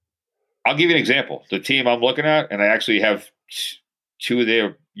 I'll give you an example. The team I'm looking at, and I actually have 2 of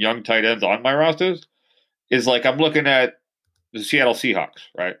their young tight ends on my rosters, is like I'm looking at the Seattle Seahawks,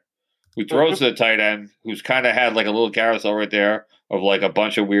 right? Who throws to the tight end, who's kind of had like a little carousel right there of like a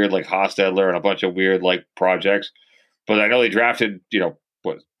bunch of weird like Hostetler and a bunch of weird like projects. But I know they drafted,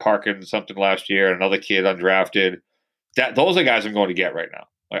 Parkin something last year, another kid undrafted. Those are guys I'm going to get right now.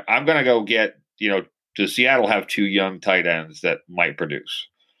 Like, I'm going to go get, does Seattle have 2 young tight ends that might produce?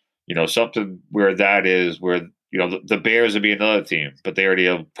 Something where that is where, the Bears would be another team, but they already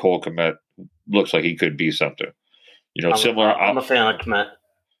have Cole Kmet. Looks like he could be something. Similar. I'm a fan of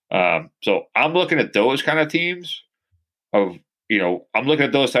Kmet. So I'm looking at those kind of teams I'm looking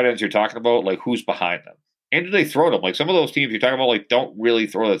at those tight ends you're talking about, like who's behind them. And do they throw them? Like some of those teams you're talking about, like don't really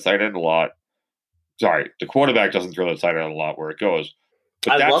throw the tight end a lot. Sorry, the quarterback doesn't throw the tight end a lot where it goes.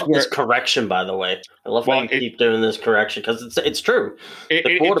 But I love this correction, by the way. I love how you keep doing this correction because it's true.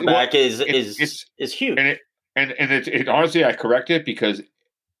 The quarterback is huge. And it honestly, I correct it because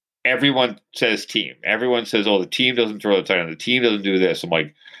everyone says team. Everyone says, oh, the team doesn't throw the tight end. The team doesn't do this. I'm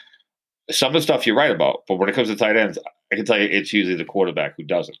like, some of the stuff you're right about. But when it comes to tight ends, I can tell you it's usually the quarterback who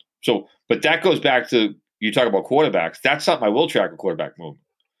doesn't. So, but that goes back to, you talk about quarterbacks. That's something I will track a quarterback movement.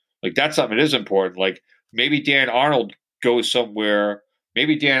 Like that's something that is important. Like maybe Dan Arnold goes somewhere.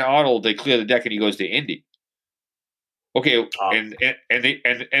 Maybe Dan Arnold, they clear the deck and he goes to Indy. Okay, and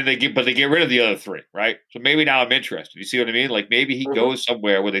they get rid of the other three, right? So maybe now I'm interested. You see what I mean? Like maybe he goes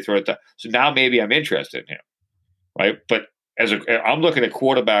somewhere where they throw it. So now maybe I'm interested in him, right? But I'm looking at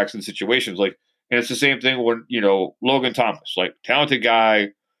quarterbacks and situations like, and it's the same thing when Logan Thomas, like talented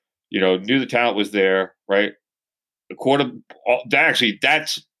guy, knew the talent was there, right?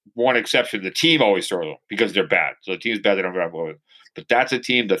 That's one exception. The team always throws them because they're bad. So the team's bad, they don't grab with. But that's a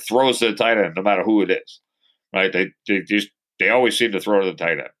team that throws to the tight end no matter who it is. Right? They always seem to throw to the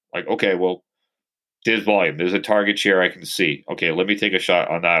tight end. Like, okay, well, there's volume. There's a target share I can see. Okay, let me take a shot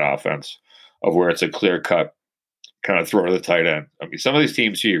on that offense of where it's a clear cut kind of throw to the tight end. I mean, some of these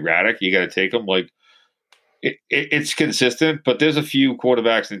teams are erratic. You got to take them. Like, it's consistent, but there's a few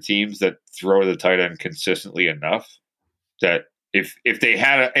quarterbacks and teams that throw to the tight end consistently enough that if they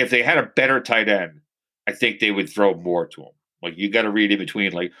had a better tight end, I think they would throw more to him. Like, you got to read in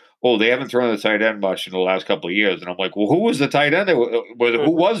between, like, oh, they haven't thrown the tight end much in the last couple of years. And I'm like, well, who was the tight end? Who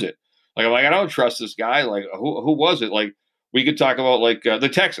was it? Like, I'm like, I don't trust this guy. Like, who was it? Like, we could talk about, like, the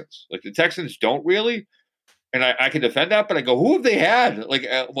Texans. Like, the Texans don't really. And I can defend that, but I go, who have they had? Like,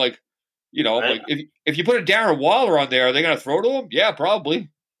 like if you put a Darren Waller on there, are they going to throw to him? Yeah,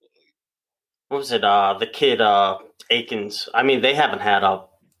 probably. What was it? The kid Akins. I mean, they haven't had a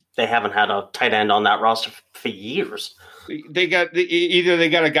tight end on that roster for years. They got either they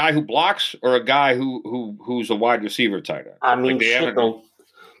got a guy who blocks or a guy who's a wide receiver tight end. I mean,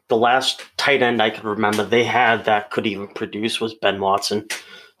 the last tight end I could remember they had that could even produce was Ben Watson.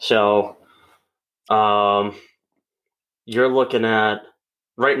 So, you're looking at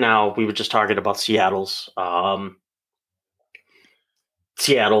right now. We were just talking about Seattle's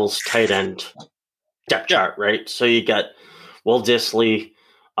tight end depth chart, right? So you got Will Dissly,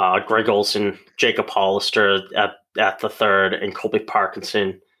 Greg Olsen, Jacob Hollister at the third, and Colby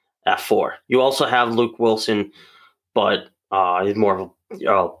Parkinson at 4. You also have Luke Wilson, but he's more of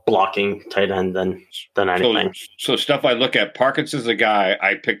a blocking tight end than anything. So stuff I look at, Parkinson's a guy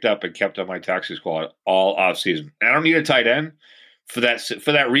I picked up and kept on my taxi squad all offseason. I don't need a tight end for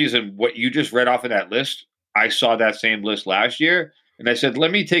that reason. What you just read off of that list, I saw that same list last year, and I said,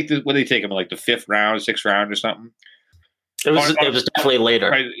 let me take this. What did they take him, like the 5th round, 6th round, or something? It was definitely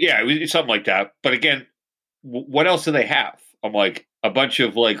later. Right, yeah, it was something like that. But again, what else do they have? I'm like a bunch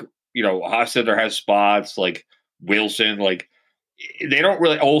of Hostetler has spots, like Wilson, like they don't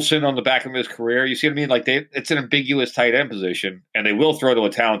really Olsen on the back of his career. You see what I mean? Like it's an ambiguous tight end position, and they will throw to a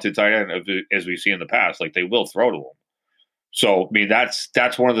talented tight end as we've seen in the past. Like they will throw to him. So I mean that's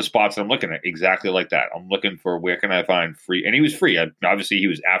one of the spots I'm looking at exactly like that. I'm looking for where can I find free, and he was free. Obviously, he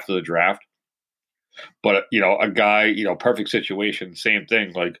was after the draft, but a guy, perfect situation, same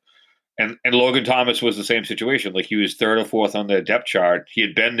thing. Like. And Logan Thomas was the same situation. Like he was 3rd or 4th on the depth chart. He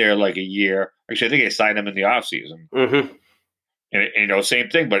had been there like a year. Actually, I think they signed him in the offseason. Mm-hmm. And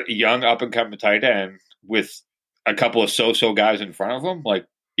same thing, but a young up and coming tight end with a couple of so guys in front of him. Like,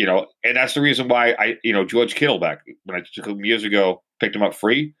 and that's the reason why George Kittle back when I took him years ago, picked him up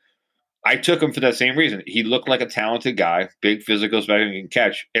free. I took him for that same reason. He looked like a talented guy, big physical, special, can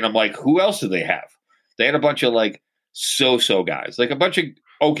catch. And I'm like, who else do they have? They had a bunch of like so guys, like a bunch of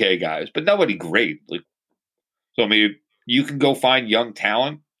okay guys, but nobody great. Like, so I mean, you can go find young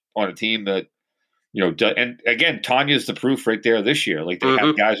talent on a team that and again, Tanya's the proof right there this year. Like they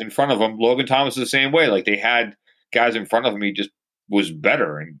have guys in front of him. Logan Thomas is the same way. Like they had guys in front of him. He just was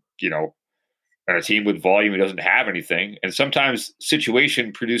better, and and a team with volume, he doesn't have anything. And sometimes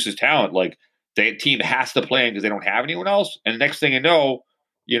situation produces talent. Like the team has to play because they don't have anyone else. And the next thing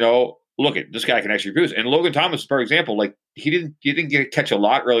you know, look at this guy can actually produce. And Logan Thomas, for example, like he didn't catch a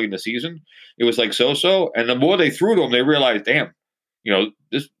lot early in the season. It was like so. And the more they threw to him, they realized, damn,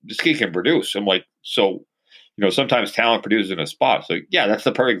 this kid can produce. I'm like, so, sometimes talent produces in a spot. So yeah, that's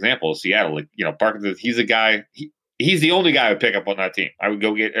the perfect example of Seattle. Like, Parkinson, he's a guy. He's the only guy I would pick up on that team. I would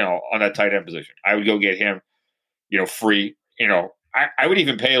go get on that tight end position. I would go get him, free. I would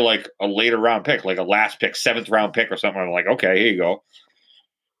even pay like a later round pick, like a last pick, 7th round pick or something. I'm like, okay, here you go.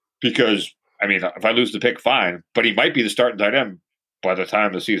 Because, I mean, if I lose the pick, fine. But he might be the starting tight end by the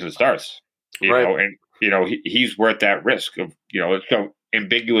time the season starts. You know, and, he's worth that risk of, it's so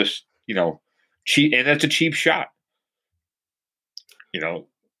ambiguous, cheap. And that's a cheap shot.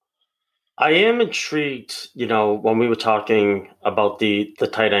 I am intrigued, when we were talking about the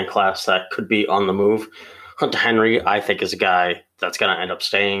tight end class that could be on the move. Hunter Henry, I think, is a guy that's going to end up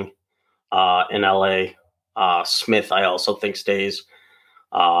staying in LA. Smith, I also think, stays.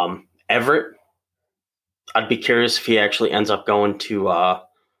 Everett, I'd be curious if he actually ends up going to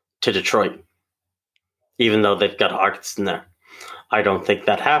Detroit. even though they've got Hockenson there. I don't think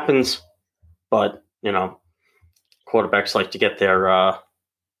that happens, but, quarterbacks like to get their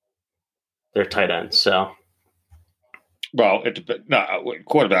tight ends. So, well,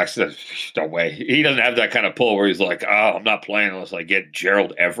 quarterbacks, no way. He doesn't have that kind of pull where he's like, oh, I'm not playing unless I get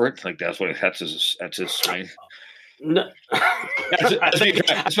Gerald Everett. Like that's his swing. no, I think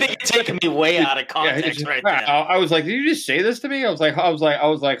you're taking me way out of context right there. I was like, did you just say this to me? I was like, hold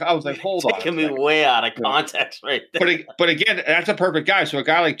on. Taking me way out of context right there. But again, that's a perfect guy. So a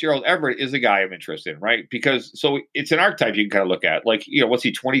guy like Gerald Everett is a guy I'm interested in, right? Because so it's an archetype you can kind of look at. Like, what's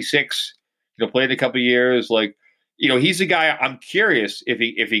he, 26? Played a couple of years. Like, he's a guy I'm curious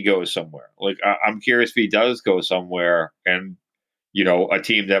if he goes somewhere. Like, I'm curious if he does go somewhere and, a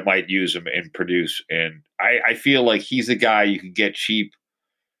team that might use him and produce. And I feel like he's a guy you can get cheap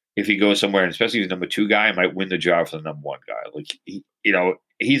if he goes somewhere, and especially if he's number 2 guy, might win the job for the number 1 guy. Like,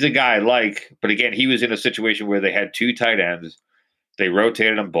 he's a guy but again, he was in a situation where they had 2 tight ends. They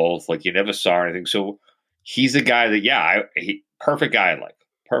rotated them both. Like, you never saw anything. So he's a guy that, perfect guy,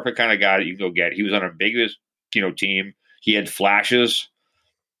 perfect kind of guy that you can go get. He was on a ambiguous, team. He had flashes,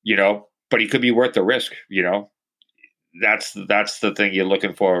 but he could be worth the risk, That's the thing you're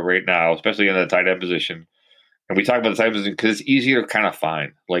looking for right now, especially in the tight end position. And we talk about the tight end position because it's easier to kind of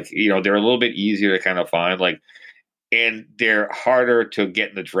find. Like, they're a little bit easier to kind of find. Like, and they're harder to get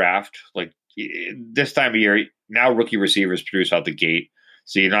in the draft. Like, this time of year, now rookie receivers produce out the gate.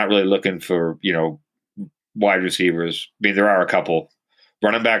 So you're not really looking for, wide receivers. I mean, there are a couple.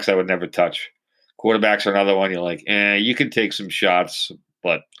 Running backs I would never touch. Quarterbacks are another one. You're like, you can take some shots,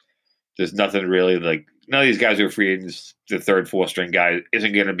 but there's nothing really like. None of these guys who are free agents, the 3rd, 4th string guy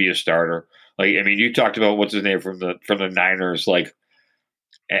isn't going to be a starter. Like, I mean, you talked about what's his name from the Niners. Like,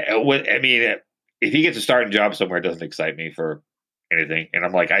 if he gets a starting job somewhere, it doesn't excite me for anything. And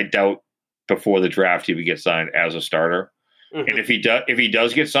I'm like, I doubt before the draft he would get signed as a starter. Mm-hmm. And if he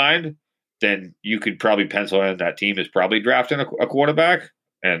does get signed, then you could probably pencil in that team is probably drafting a quarterback,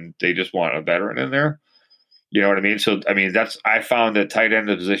 and they just want a veteran in there. You know what I mean? So, I mean, I found that tight end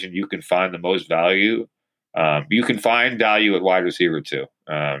position you can find the most value. You can find value at wide receiver too.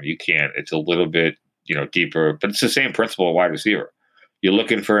 You can. It's a little bit, deeper, but it's the same principle of wide receiver. You're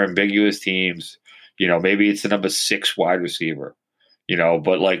looking for ambiguous teams. Maybe it's the number 6 wide receiver.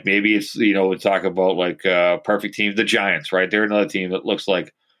 But like maybe it's we talk about like perfect teams, the Giants, right? They're another team that looks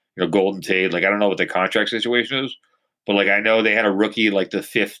like Golden Tate. Like I don't know what the contract situation is. But, like, I know they had a rookie, like the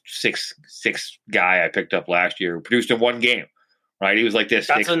 5th, 6th guy I picked up last year who produced in 1 game, right? He was like this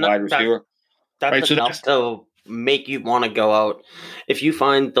 6th wide receiver. That's enough to make you want to go out. If you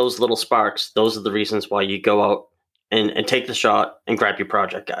find those little sparks, those are the reasons why you go out and take the shot and grab your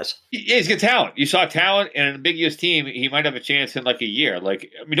project guys. Yeah, he's got talent. You saw talent in an ambiguous team. He might have a chance in, like, a year.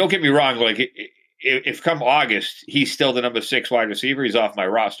 Like, I mean, don't get me wrong. Like, if come August, he's still the number 6 wide receiver, he's off my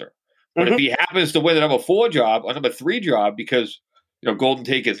roster. But if he happens to win the number 4 job or number 3 job because, Golden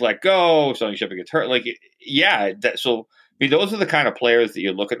Tate gets let go, Sonny Shepard gets hurt, like, so, I mean, those are the kind of players that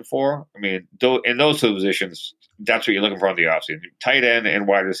you're looking for. I mean, in those 2 positions, that's what you're looking for on the offseason. Tight end and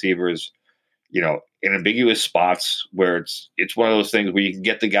wide receivers, in ambiguous spots where it's one of those things where you can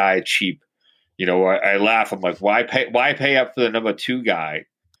get the guy cheap. I laugh. I'm like, why pay up for the number 2 guy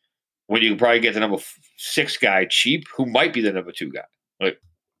when you can probably get the number 6 guy cheap who might be the number 2 guy? Like,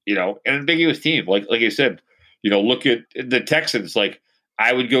 an ambiguous team. Like I said, look at the Texans. Like,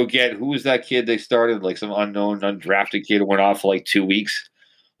 I would go get, who was that kid they started? Like some unknown, undrafted kid who went off for like 2 weeks.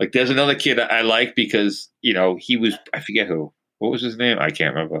 Like, there's another kid I like because, he was, I forget who. What was his name? I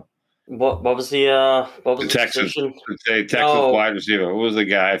can't remember. What was the Texans? Texas wide receiver. What was the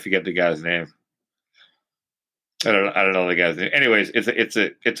guy? I forget the guy's name. I don't know the guy's name. Anyways,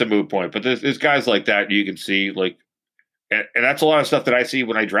 it's a moot point. But there's guys like that you can see, like, and that's a lot of stuff that I see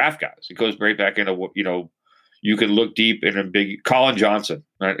when I draft guys. It goes right back into you can look deep in a big Colin Johnson,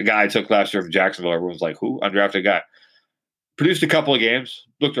 right? A guy I took last year from Jacksonville. Everyone's like, who? Undrafted guy. Produced a couple of games,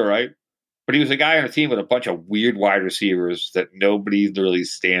 looked all right. But he was a guy on a team with a bunch of weird wide receivers that nobody really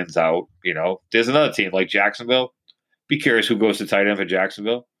stands out. There's another team like Jacksonville. Be curious who goes to tight end for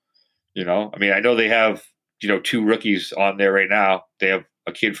Jacksonville. I mean, I know they have, 2 rookies on there right now. They have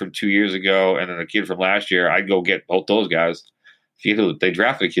a kid from 2 years ago and then a kid from last year. I'd go get both those guys. They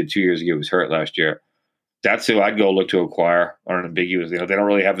drafted a kid 2 years ago who was hurt last year. That's who I'd go look to acquire on an ambiguous. They don't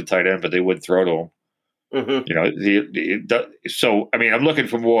really have a tight end, but they would throw to him. Mm-hmm. So I mean, I'm looking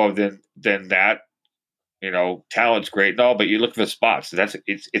for more than that. Talent's great and all, but you look for spots.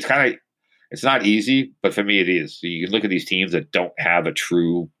 It's not easy, but for me it is. So you can look at these teams that don't have a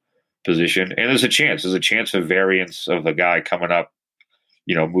true position, and there's a chance. There's a chance for variance of a guy coming up,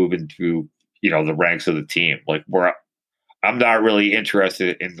 moving to the ranks of the team. Like I'm not really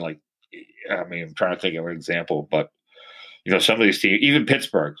interested in I'm trying to think of an example, but some of these teams, even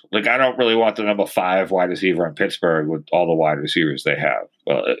Pittsburgh, like I don't really want the number 5 wide receiver in Pittsburgh with all the wide receivers they have.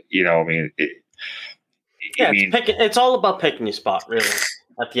 Well, it's all about picking your spot, really.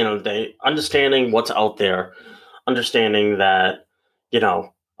 At the end of the day, understanding what's out there, understanding that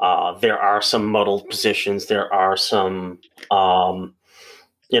there are some muddled positions, there are some,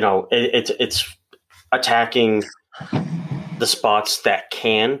 it's attacking the spots that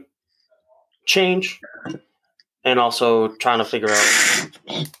can change, and also trying to figure out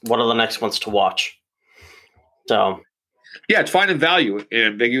what are the next ones to watch. So, yeah, it's finding value in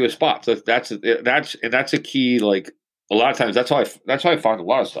ambiguous spots. That's a key. Like a lot of times, that's how I found a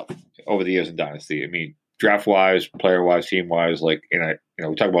lot of stuff over the years in Dynasty. I mean, draft wise, player wise, team wise. Like, we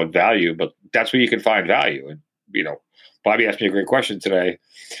talk about value, but that's where you can find value. And Bobby asked me a great question today.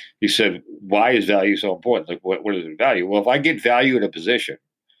 He said, "Why is value so important? Like, what is value?" Well, if I get value at a position.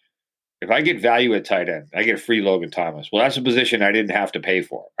 If I get value at tight end, I get a free Logan Thomas. Well, that's a position I didn't have to pay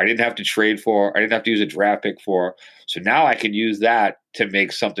for. I didn't have to trade for. I didn't have to use a draft pick for. So now I can use that to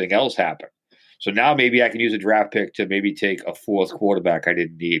make something else happen. So now maybe I can use a draft pick to maybe take a 4th quarterback I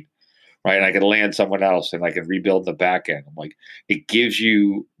didn't need, right? And I can land someone else and I can rebuild the back end. I'm like, it gives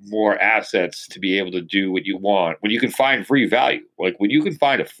you more assets to be able to do what you want when you can find free value. Like when you can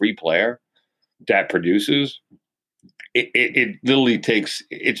find a free player that produces, it literally takes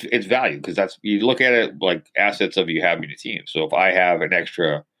it's value, because that's, you look at it like assets of you having a team. So if I have an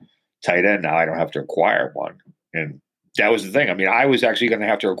extra tight end now, I don't have to acquire one. And that was the thing. I mean, I was actually going to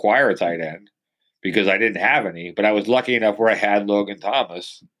have to acquire a tight end because I didn't have any, but I was lucky enough where I had Logan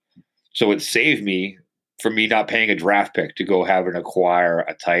Thomas. So it saved me from me not paying a draft pick to go have and acquire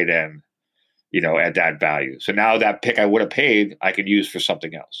a tight end, at that value. So now that pick I would have paid, I could use for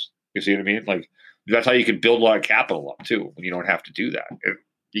something else. You see what I mean? Like, that's how you can build a lot of capital up too, when you don't have to do that.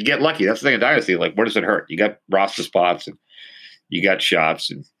 You get lucky. That's the thing in Dynasty. Like, what does it hurt? You got roster spots and you got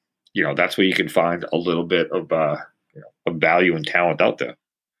shots, and that's where you can find a little bit of of value and talent out there.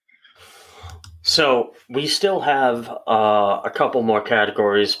 So we still have a couple more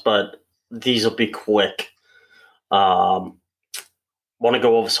categories, but these will be quick. Want to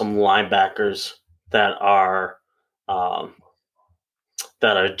go over some linebackers that are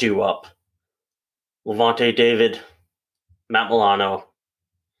due up. Levante David, Matt Milano,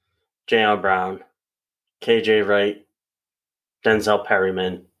 J.R. Brown, KJ Wright, Denzel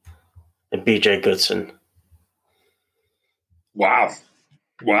Perryman, and BJ Goodson. Wow.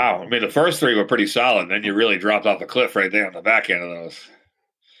 I mean, the first 3 were pretty solid. Then you really dropped off the cliff right there on the back end of those.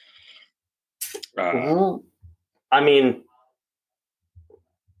 Wright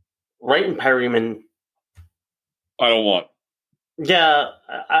and Perryman, I don't want. Yeah,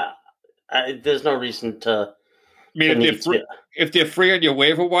 there's no reason to. I mean, if they're free on your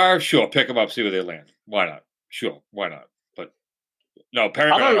waiver wire, sure, pick them up, see where they land. Why not? Sure, why not? But no,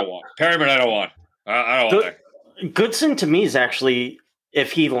 Perryman, I don't want. Perryman, I don't want. I don't want that. Goodson to me is actually,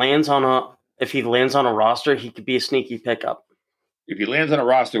 if he lands on a roster, he could be a sneaky pickup. If he lands on a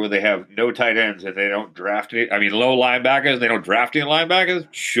roster where they have no tight ends and they don't draft any, low linebackers, and they don't draft any linebackers,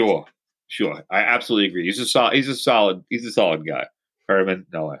 sure, I absolutely agree. He's a solid guy. Perryman,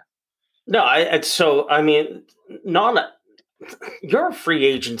 no way. No, your free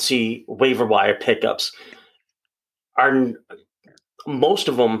agency waiver wire pickups are, most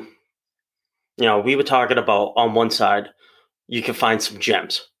of them, we were talking about on one side, you can find some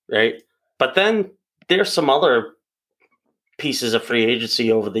gems, right? But then there's some other pieces of free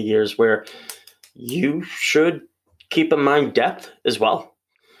agency over the years where you should keep in mind depth as well.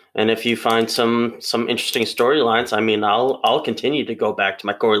 And if you find some interesting storylines, I'll continue to go back to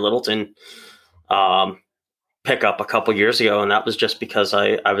my Corey Littleton pick up a couple years ago, and that was just because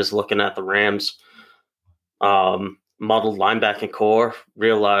I was looking at the Rams modeled linebacking core,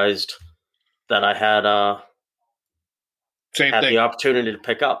 realized that I had the opportunity to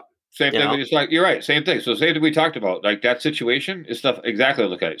pick up. Same thing. It's like, you're right. Same thing. So same thing we talked about, like that situation is stuff exactly.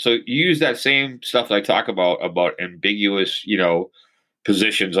 Look at it. So you use that same stuff that I talk about ambiguous,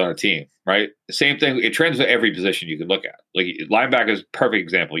 positions on a team, right? The same thing. It trends to every position you can look at. Like linebacker is a perfect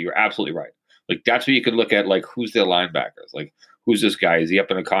example. You're absolutely right. Like that's what you can look at. Like who's their linebackers? Like who's this guy? Is he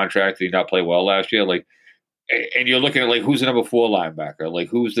up in a contract? Did he not play well last year? Like, and you're looking at like who's the number 4 linebacker? Like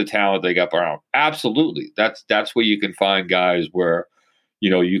who's the talent they got around? Absolutely. That's where you can find guys where,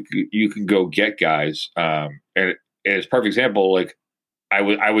 you can go get guys. And it's a perfect example. Like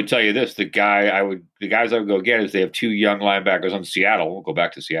I would tell you this: the guys I would go get is they have 2 young linebackers on Seattle. We'll go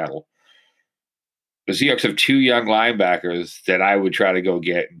back to Seattle. the Seahawks have 2 young linebackers that I would try to go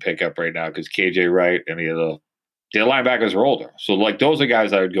get and pick up right now because KJ Wright and the linebackers are older. So like those are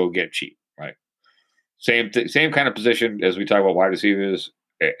guys I would go get cheap, right? Same kind of position as we talk about wide receivers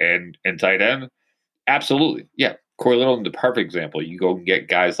and tight end. Absolutely, yeah. Corey Littleton, the perfect example. You go and get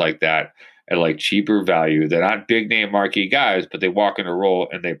guys like that at like cheaper value. They're not big name marquee guys, but they walk in a role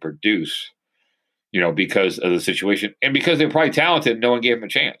and they produce. Because of the situation and because they're probably talented, no one gave them a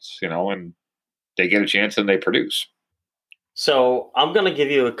chance. And they get a chance and they produce. So I'm going to give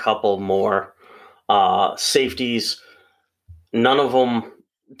you a couple more safeties. None of them,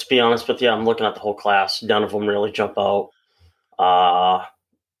 to be honest with you, I'm looking at the whole class. None of them really jump out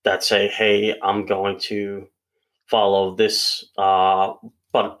that say, hey, I'm going to follow this.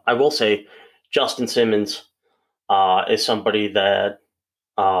 But I will say Justin Simmons is somebody that,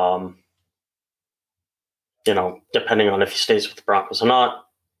 depending on if he stays with the Broncos or not,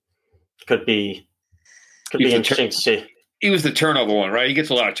 could be interesting to see. He was the turnover one, right? He gets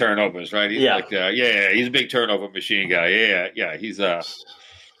a lot of turnovers, right? He's he's a big turnover machine guy. Yeah. He's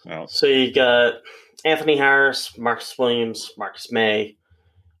So you got Anthony Harris, Marcus Williams, Marcus May,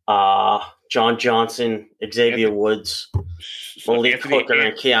 John Johnson, Xavier Woods, Malik Hooker,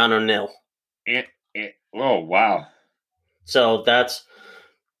 and Keanu Neal. Oh wow! So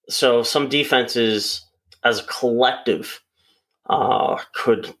some defenses as a collective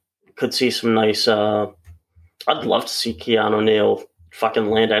could see some nice. I'd love to see Keanu Neal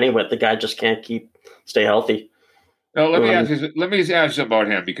fucking land anywhere. The guy just can't stay healthy. No, let me ask you about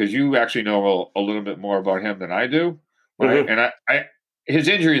him because you actually know a little bit more about him than I do, right? Mm-hmm. And his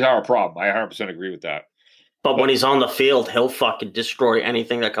injuries are a problem. I 100% agree with that. But when he's on the field, he'll fucking destroy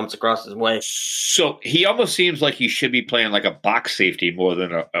anything that comes across his way. So he almost seems like he should be playing like a box safety more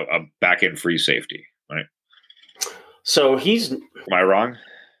than a back end free safety, right? So he's. Am I wrong?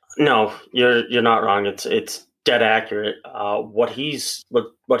 No, you're not wrong. It's dead accurate. What he's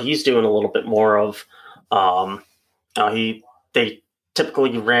doing a little bit more of. They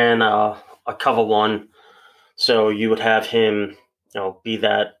typically ran a cover one, so you would have him, be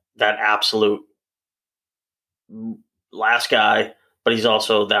that absolute last guy, but he's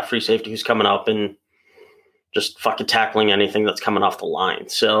also that free safety who's coming up and just fucking tackling anything that's coming off the line.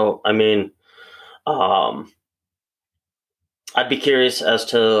 So, I mean, I'd be curious as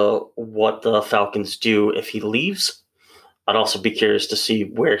to what the Falcons do if he leaves. I'd also be curious to see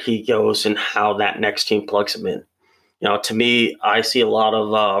where he goes and how that next team plugs him in. To me, I see a lot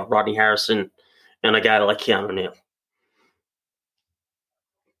of Rodney Harrison and a guy like Keanu Neal.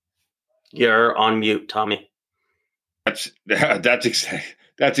 You're on mute, Tommy. That's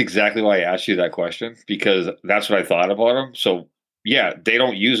exactly why I asked you that question, because that's what I thought about him. So yeah, they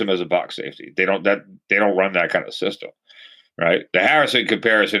don't use him as a box safety. They don't run that kind of system, right? The Harrison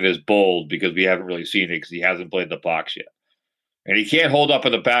comparison is bold because we haven't really seen it because he hasn't played the box yet, and he can't hold up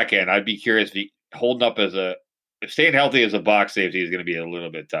in the back end. I'd be curious if he holding up if staying healthy as a box safety is going to be a little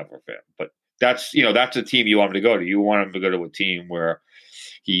bit tougher for him. But that's a team you want him to go to. You want him to go to a team where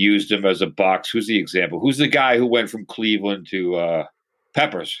he used him as a box. Who's the example? Who's the guy who went from Cleveland to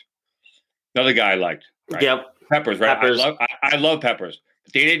Peppers? Another guy I liked. Right? Yep. Peppers, right? Peppers. I love Peppers.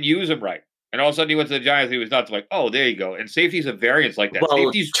 But they didn't use him right. And all of a sudden he went to the Giants and he was nuts. Like, oh, there you go. And safety's a variance like that. Well,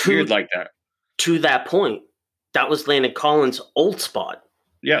 safety's weird like that. To that point, that was Landon Collins' old spot.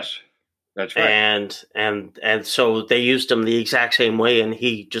 Yes. That's right. And so they used him the exact same way, and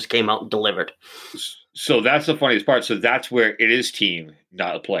he just came out and delivered. So that's the funniest part. So that's where it is team,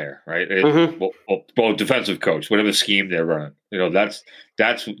 not a player, right? Well, defensive coach, whatever scheme they're running. That's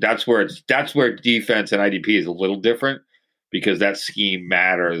where defense and IDP is a little different because that scheme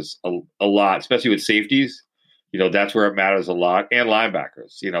matters a lot, especially with safeties. That's where it matters a lot, and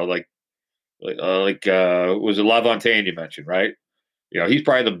linebackers. Was it LaVontaine you mentioned, right? He's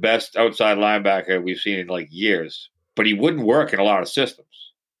probably the best outside linebacker we've seen in like years, but he wouldn't work in a lot of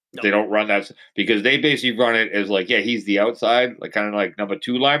systems. No. They don't run that because they basically run it as like, yeah, he's the outside, like kind of like number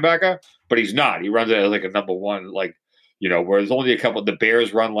 2 linebacker, but he's not. He runs it as like a number 1, like, whereas only a couple, the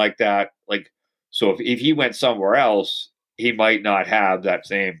Bears run like that. Like, so if he went somewhere else, he might not have that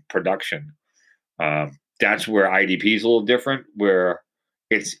same production. That's where IDP is a little different, where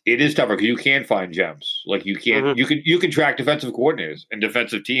it is tougher because you can find gems. Like you can you can track defensive coordinators and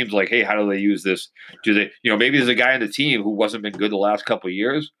defensive teams. Like, hey, how do they use this? Do they, maybe there's a guy in the team who wasn't been good the last couple of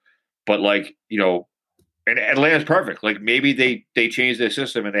years, but like, and Atlanta's perfect. Like maybe they change their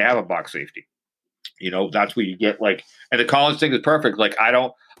system and they have a box safety. That's where you get like, and the Collins thing is perfect. Like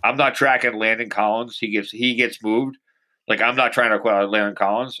I'm not tracking Landon Collins. He gets moved. Like I'm not trying to acquire Landon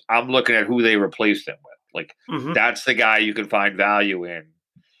Collins. I'm looking at who they replaced him with. Like that's the guy you can find value in.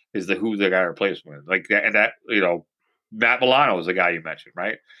 is who the guy replacement. Like that, and that Matt Milano is the guy you mentioned,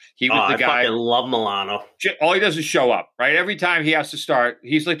 right? He was the guy. I fucking love Milano. All he does is show up, right? Every time he has to start,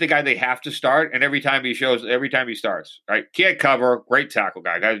 he's like the guy they have to start, and every time he starts, right? Can't cover, great tackle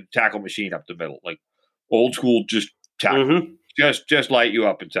guy tackle machine up the middle, like old school, just tackle, just light you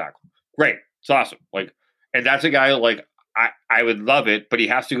up and tackle. Great, it's awesome. Like, and that's a guy like I would love it, but he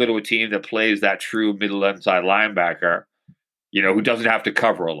has to go to a team that plays that true middle inside linebacker, who doesn't have to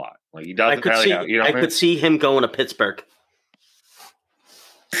cover a lot. Like he doesn't. I could see him going to Pittsburgh.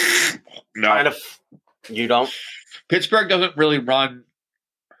 No, kind of. You don't. Pittsburgh doesn't really run.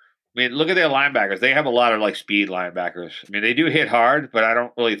 I mean, look at their linebackers. They have a lot of like speed linebackers. I mean, they do hit hard, but I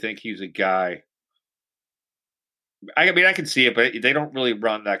don't really think he's a guy. I mean, I can see it, but they don't really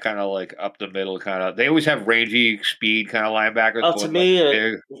run that kind of like up the middle kind of. They always have rangy speed kind of linebackers. Well, to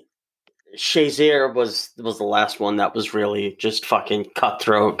me, Shazier was the last one that was really just fucking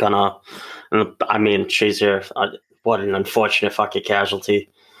cutthroat. I mean, Shazier, what an unfortunate fucking casualty.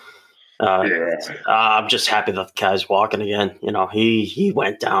 I'm just happy that the guy's walking again. He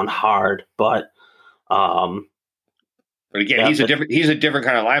went down hard, but again, he's a different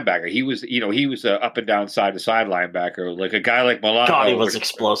kind of linebacker. He was a up and down side to side linebacker, like a guy like Milano. God, he was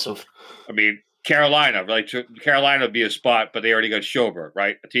explosive. I mean, Carolina would be a spot, but they already got Schobert,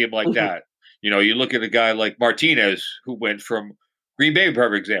 right? A team like that. You look at a guy like Martinez, who went from Green Bay,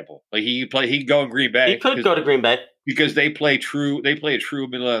 perfect example. Like he could go in Green Bay. He could go to Green Bay because they play a true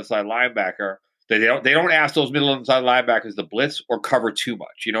middle inside linebacker. They don't ask those middle inside linebackers to blitz or cover too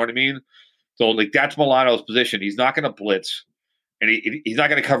much. You know what I mean? So like that's Milano's position. He's not going to blitz, and he's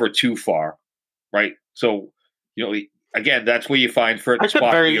not going to cover too far, right? So again, that's where you find for. I could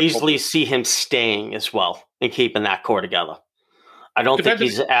very easily see him staying as well and keeping that core together. I don't think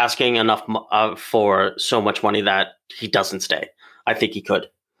he's asking enough for so much money that he doesn't stay. I think he could.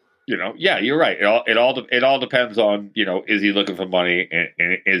 Yeah, you're right. It all depends on is he looking for money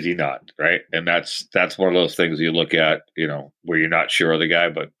and is he not, right? And that's one of those things you look at, where you're not sure of the guy.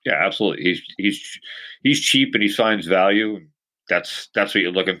 But yeah, absolutely, he's cheap and he finds value. And that's what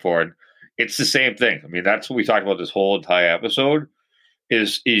you're looking for. And it's the same thing. I mean, that's what we talked about this whole entire episode.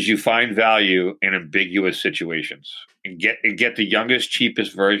 Is you find value in ambiguous situations and get the youngest,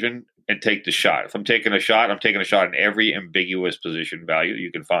 cheapest version and take the shot. If I'm taking a shot in every ambiguous position value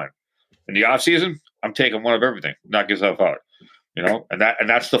you can find. In the offseason, I'm taking one of everything. Knock yourself out. And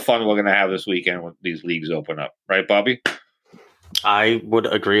that's the fun we're gonna have this weekend when these leagues open up. Right, Bobby? I would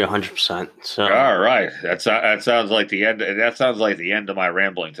agree 100%. So all right. That sounds like the end. That sounds like the end of my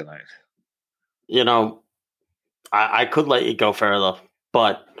rambling tonight. I could let you go further,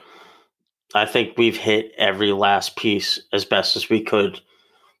 but I think we've hit every last piece as best as we could.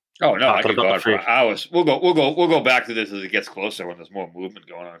 Oh no, I could go on for hours. We'll go back to this as it gets closer when there's more movement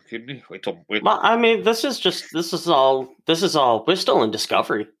going on. Couldn't we? Wait. Well, I mean, this is all. We're still in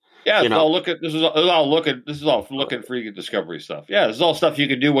discovery. Yeah, this is all looking freaking discovery stuff. Yeah, this is all stuff you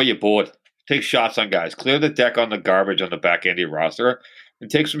can do while you're bored. Take shots on guys. Clear the deck on the garbage on the back end of your roster,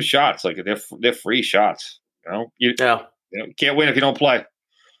 and take some shots. Like they're free shots. You can't win if you don't play.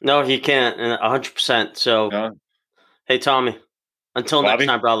 No, you can't. 100%. So, Hey, Tommy. Until Bobby,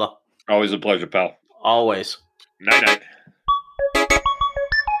 next time, brother. Always a pleasure, pal. Always. Night.